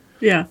listening.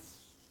 Yeah.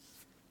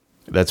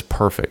 That's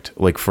perfect.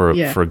 For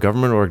a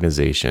government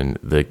organization,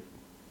 the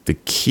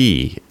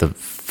key, the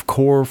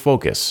core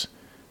focus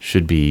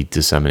should be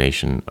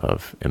dissemination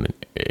of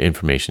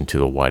information to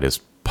the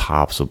widest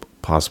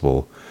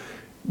possible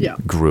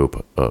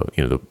group,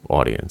 the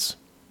audience.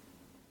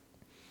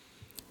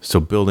 So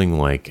building an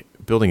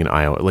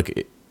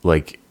iOS,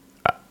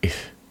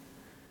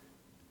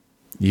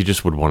 you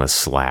just would want to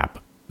slap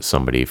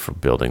somebody for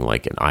building an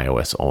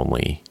iOS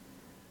only,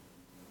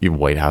 your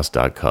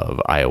whitehouse.gov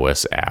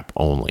iOS app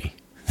only.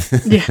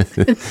 Yeah.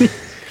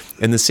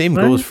 And the same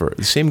goes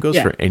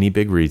for any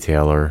big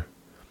retailer.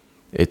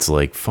 It's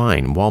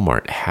fine,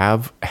 Walmart,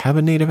 have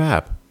a native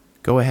app.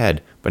 Go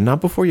ahead, but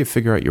not before you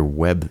figure out your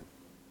web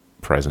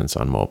presence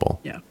on mobile.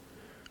 Yeah.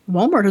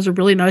 Walmart has a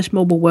really nice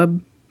mobile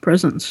web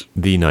presence.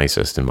 The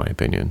nicest, in my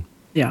opinion.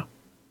 Yeah.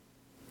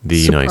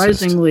 The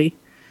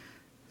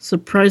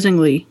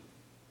surprisingly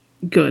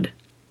good.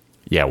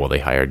 Yeah, well, they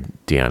hired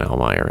Deanna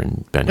Elmeyer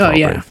and Ben Oh,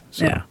 Galbraith.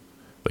 yeah.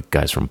 Like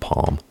guys from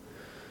Palm.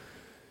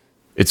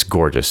 It's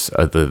gorgeous.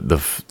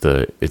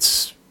 There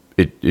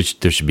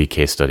should be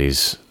case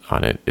studies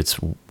on it. It's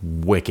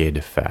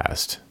wicked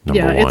fast.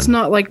 Number one. It's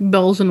not like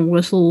bells and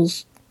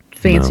whistles,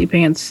 fancy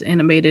pants,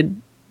 animated,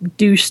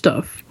 do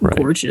stuff. Right.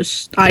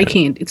 Gorgeous. Eye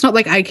candy. It's not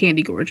like eye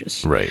candy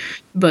gorgeous. Right.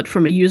 But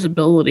from a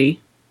usability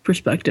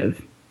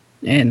perspective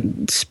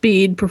and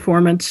speed,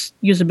 performance,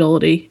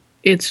 usability,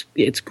 it's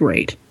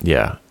great.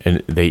 Yeah,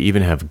 and they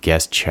even have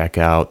guest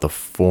checkout. The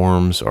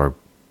forms are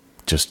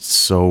just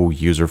so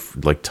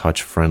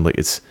touch friendly.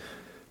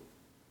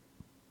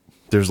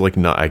 There's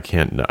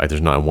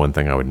not one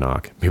thing I would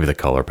knock. Maybe the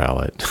color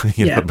palette, but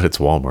it's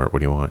Walmart. What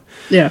do you want?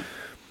 Yeah.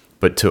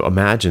 But to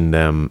imagine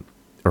them,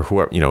 or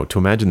whoever, to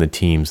imagine the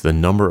teams, the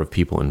number of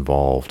people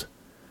involved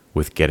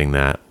with getting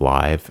that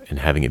live and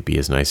having it be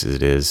as nice as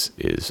it is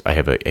I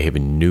have a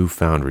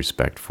newfound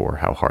respect for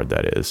how hard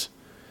that is.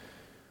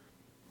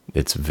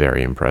 It's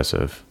very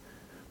impressive.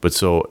 But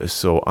so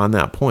on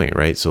that point,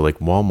 right? So like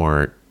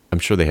Walmart, I'm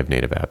sure they have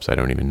native apps. I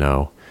don't even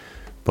know.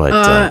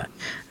 But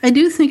I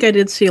do think I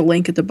did see a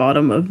link at the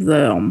bottom of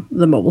the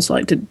mobile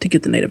site to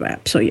get the native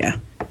app. So yeah.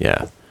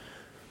 Yeah.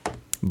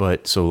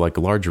 But so like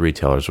larger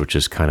retailers, which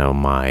is kind of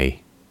my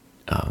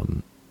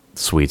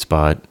sweet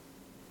spot.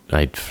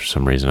 For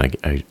some reason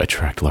I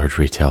attract large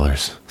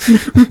retailers.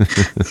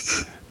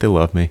 They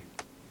love me.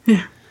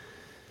 Yeah.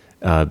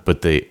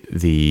 But the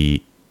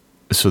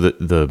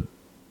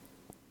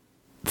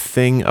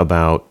thing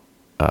about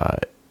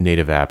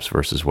native apps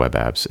versus web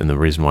apps, and the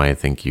reason why I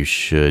think you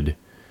should,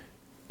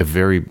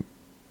 I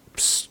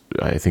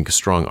think a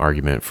strong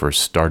argument for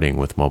starting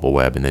with mobile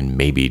web and then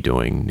maybe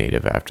doing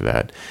native after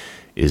that,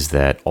 is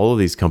that all of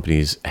these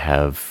companies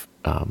have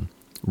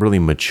really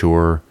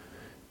mature,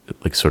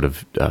 like sort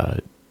of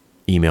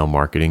email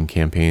marketing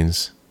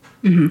campaigns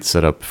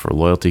set up for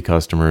loyalty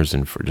customers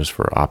and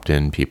for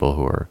opt-in people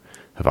who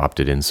have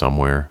opted in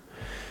somewhere.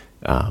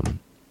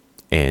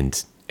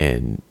 And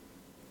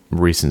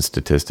recent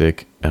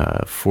statistic,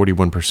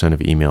 41%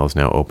 of email is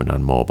now opened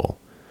on mobile.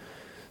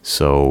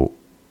 So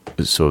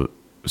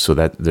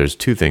that there's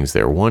two things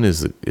there. One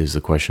is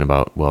the question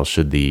about, well,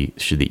 should the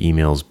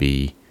emails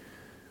be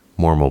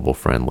more mobile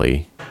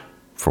friendly,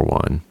 for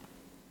one?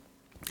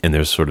 And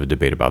there's sort of a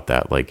debate about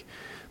that. Like,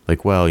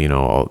 well,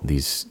 all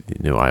these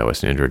new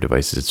iOS and Android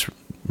devices, it's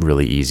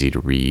really easy to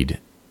read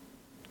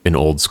an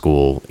old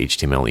school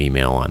HTML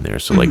email on there.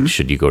 So like,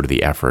 should you go to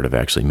the effort of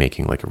actually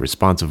making like a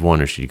responsive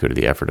one, or should you go to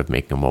the effort of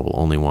making a mobile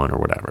only one, or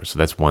whatever? So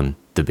that's one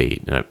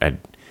debate. And I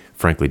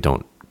frankly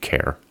don't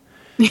care.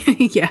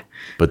 Yeah.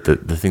 But the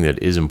thing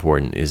that is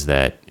important is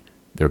that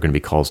there are going to be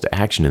calls to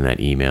action in that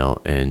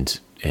email, and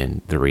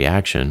the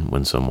reaction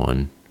when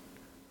someone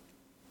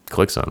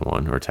clicks on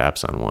one or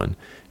taps on one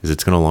is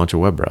it's going to launch a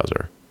web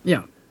browser.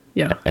 Yeah.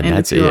 Yeah. And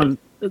that's it.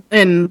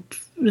 And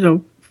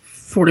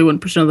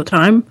 41% of the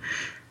time,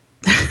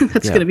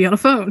 that's going to be on a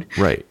phone.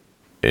 Right.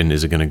 And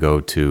is it going to go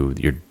to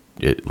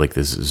like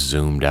this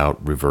zoomed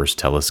out reverse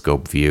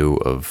telescope view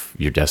of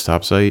your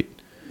desktop site?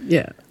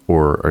 Yeah.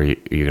 Or are you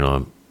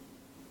going to,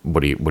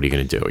 what are you going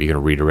to do? Are you going to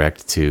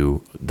redirect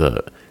to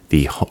the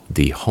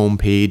home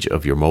page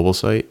of your mobile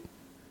site?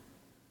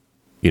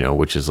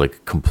 Which is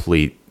like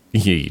complete,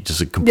 you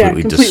just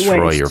completely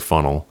destroy waste. Your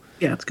funnel.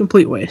 Yeah, it's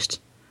complete waste.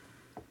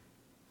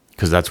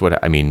 Because that's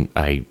what, I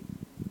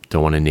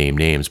don't want to name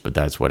names, but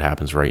that's what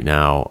happens right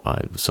now.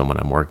 Someone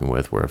I'm working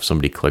with, where if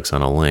somebody clicks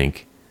on a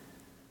link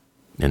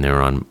and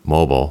they're on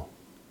mobile,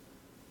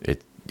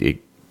 the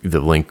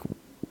link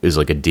is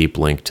like a deep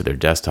link to their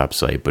desktop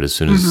site, but as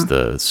soon as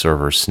the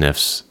server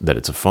sniffs that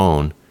it's a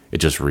phone, it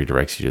just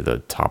redirects you to the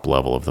top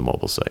level of the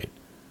mobile site.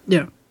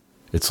 Yeah.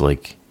 It's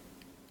like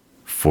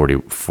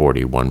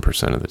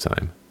 41% of the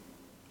time.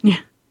 Yeah.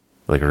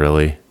 Like,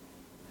 really?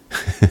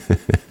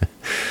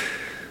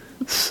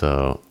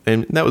 So,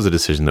 and that was a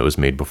decision that was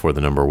made before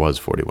the number was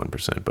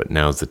 41%, but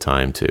now's the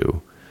time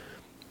to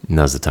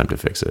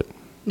fix it.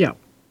 Yeah.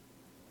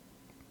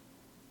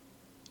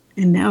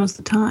 And now is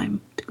the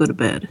time to go to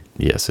bed.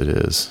 Yes, it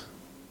is.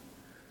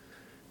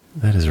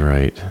 That is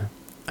right.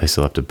 I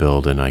still have to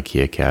build an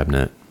IKEA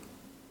cabinet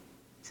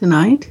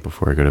tonight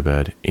before I go to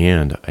bed,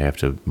 and I have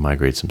to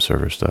migrate some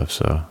server stuff,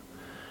 so.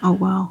 Oh,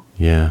 wow.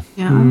 Yeah.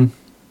 Yeah.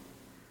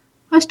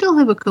 I still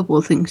have a couple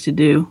of things to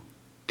do,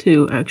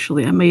 too,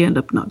 actually. I may end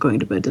up not going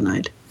to bed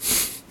tonight.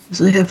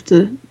 Because I have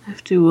to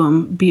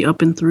be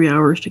up in 3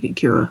 hours to get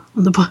Kira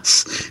on the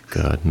bus.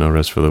 God, no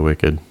rest for the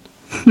wicked.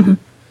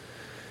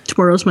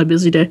 Tomorrow's my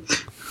busy day.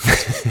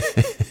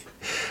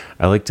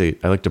 I like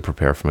to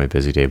prepare for my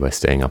busy day by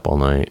staying up all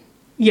night.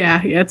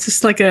 Yeah, it's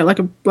just like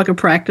a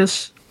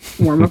practice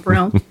warm up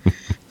round.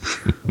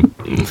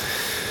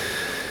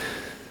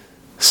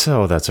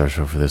 So that's our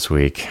show for this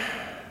week.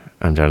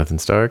 I'm Jonathan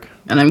Stark.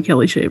 And I'm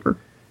Kelli Shaver.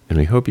 And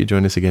we hope you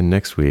join us again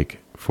next week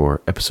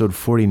for episode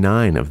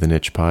 49 of the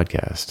Niche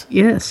Podcast.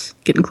 Yes,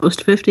 getting close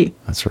to 50.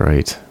 That's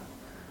right.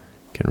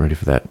 Getting ready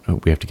for that.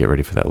 We have to get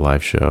ready for that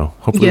live show.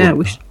 Hopefully, Yeah,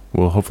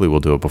 hopefully we'll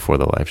do it before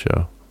the live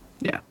show.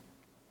 Yeah.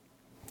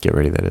 Get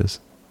ready, that is.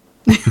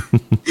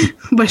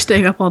 By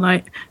staying up all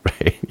night.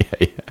 Right.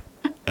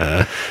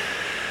 Yeah.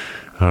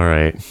 All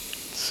right.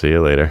 See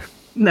you later.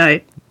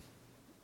 Night.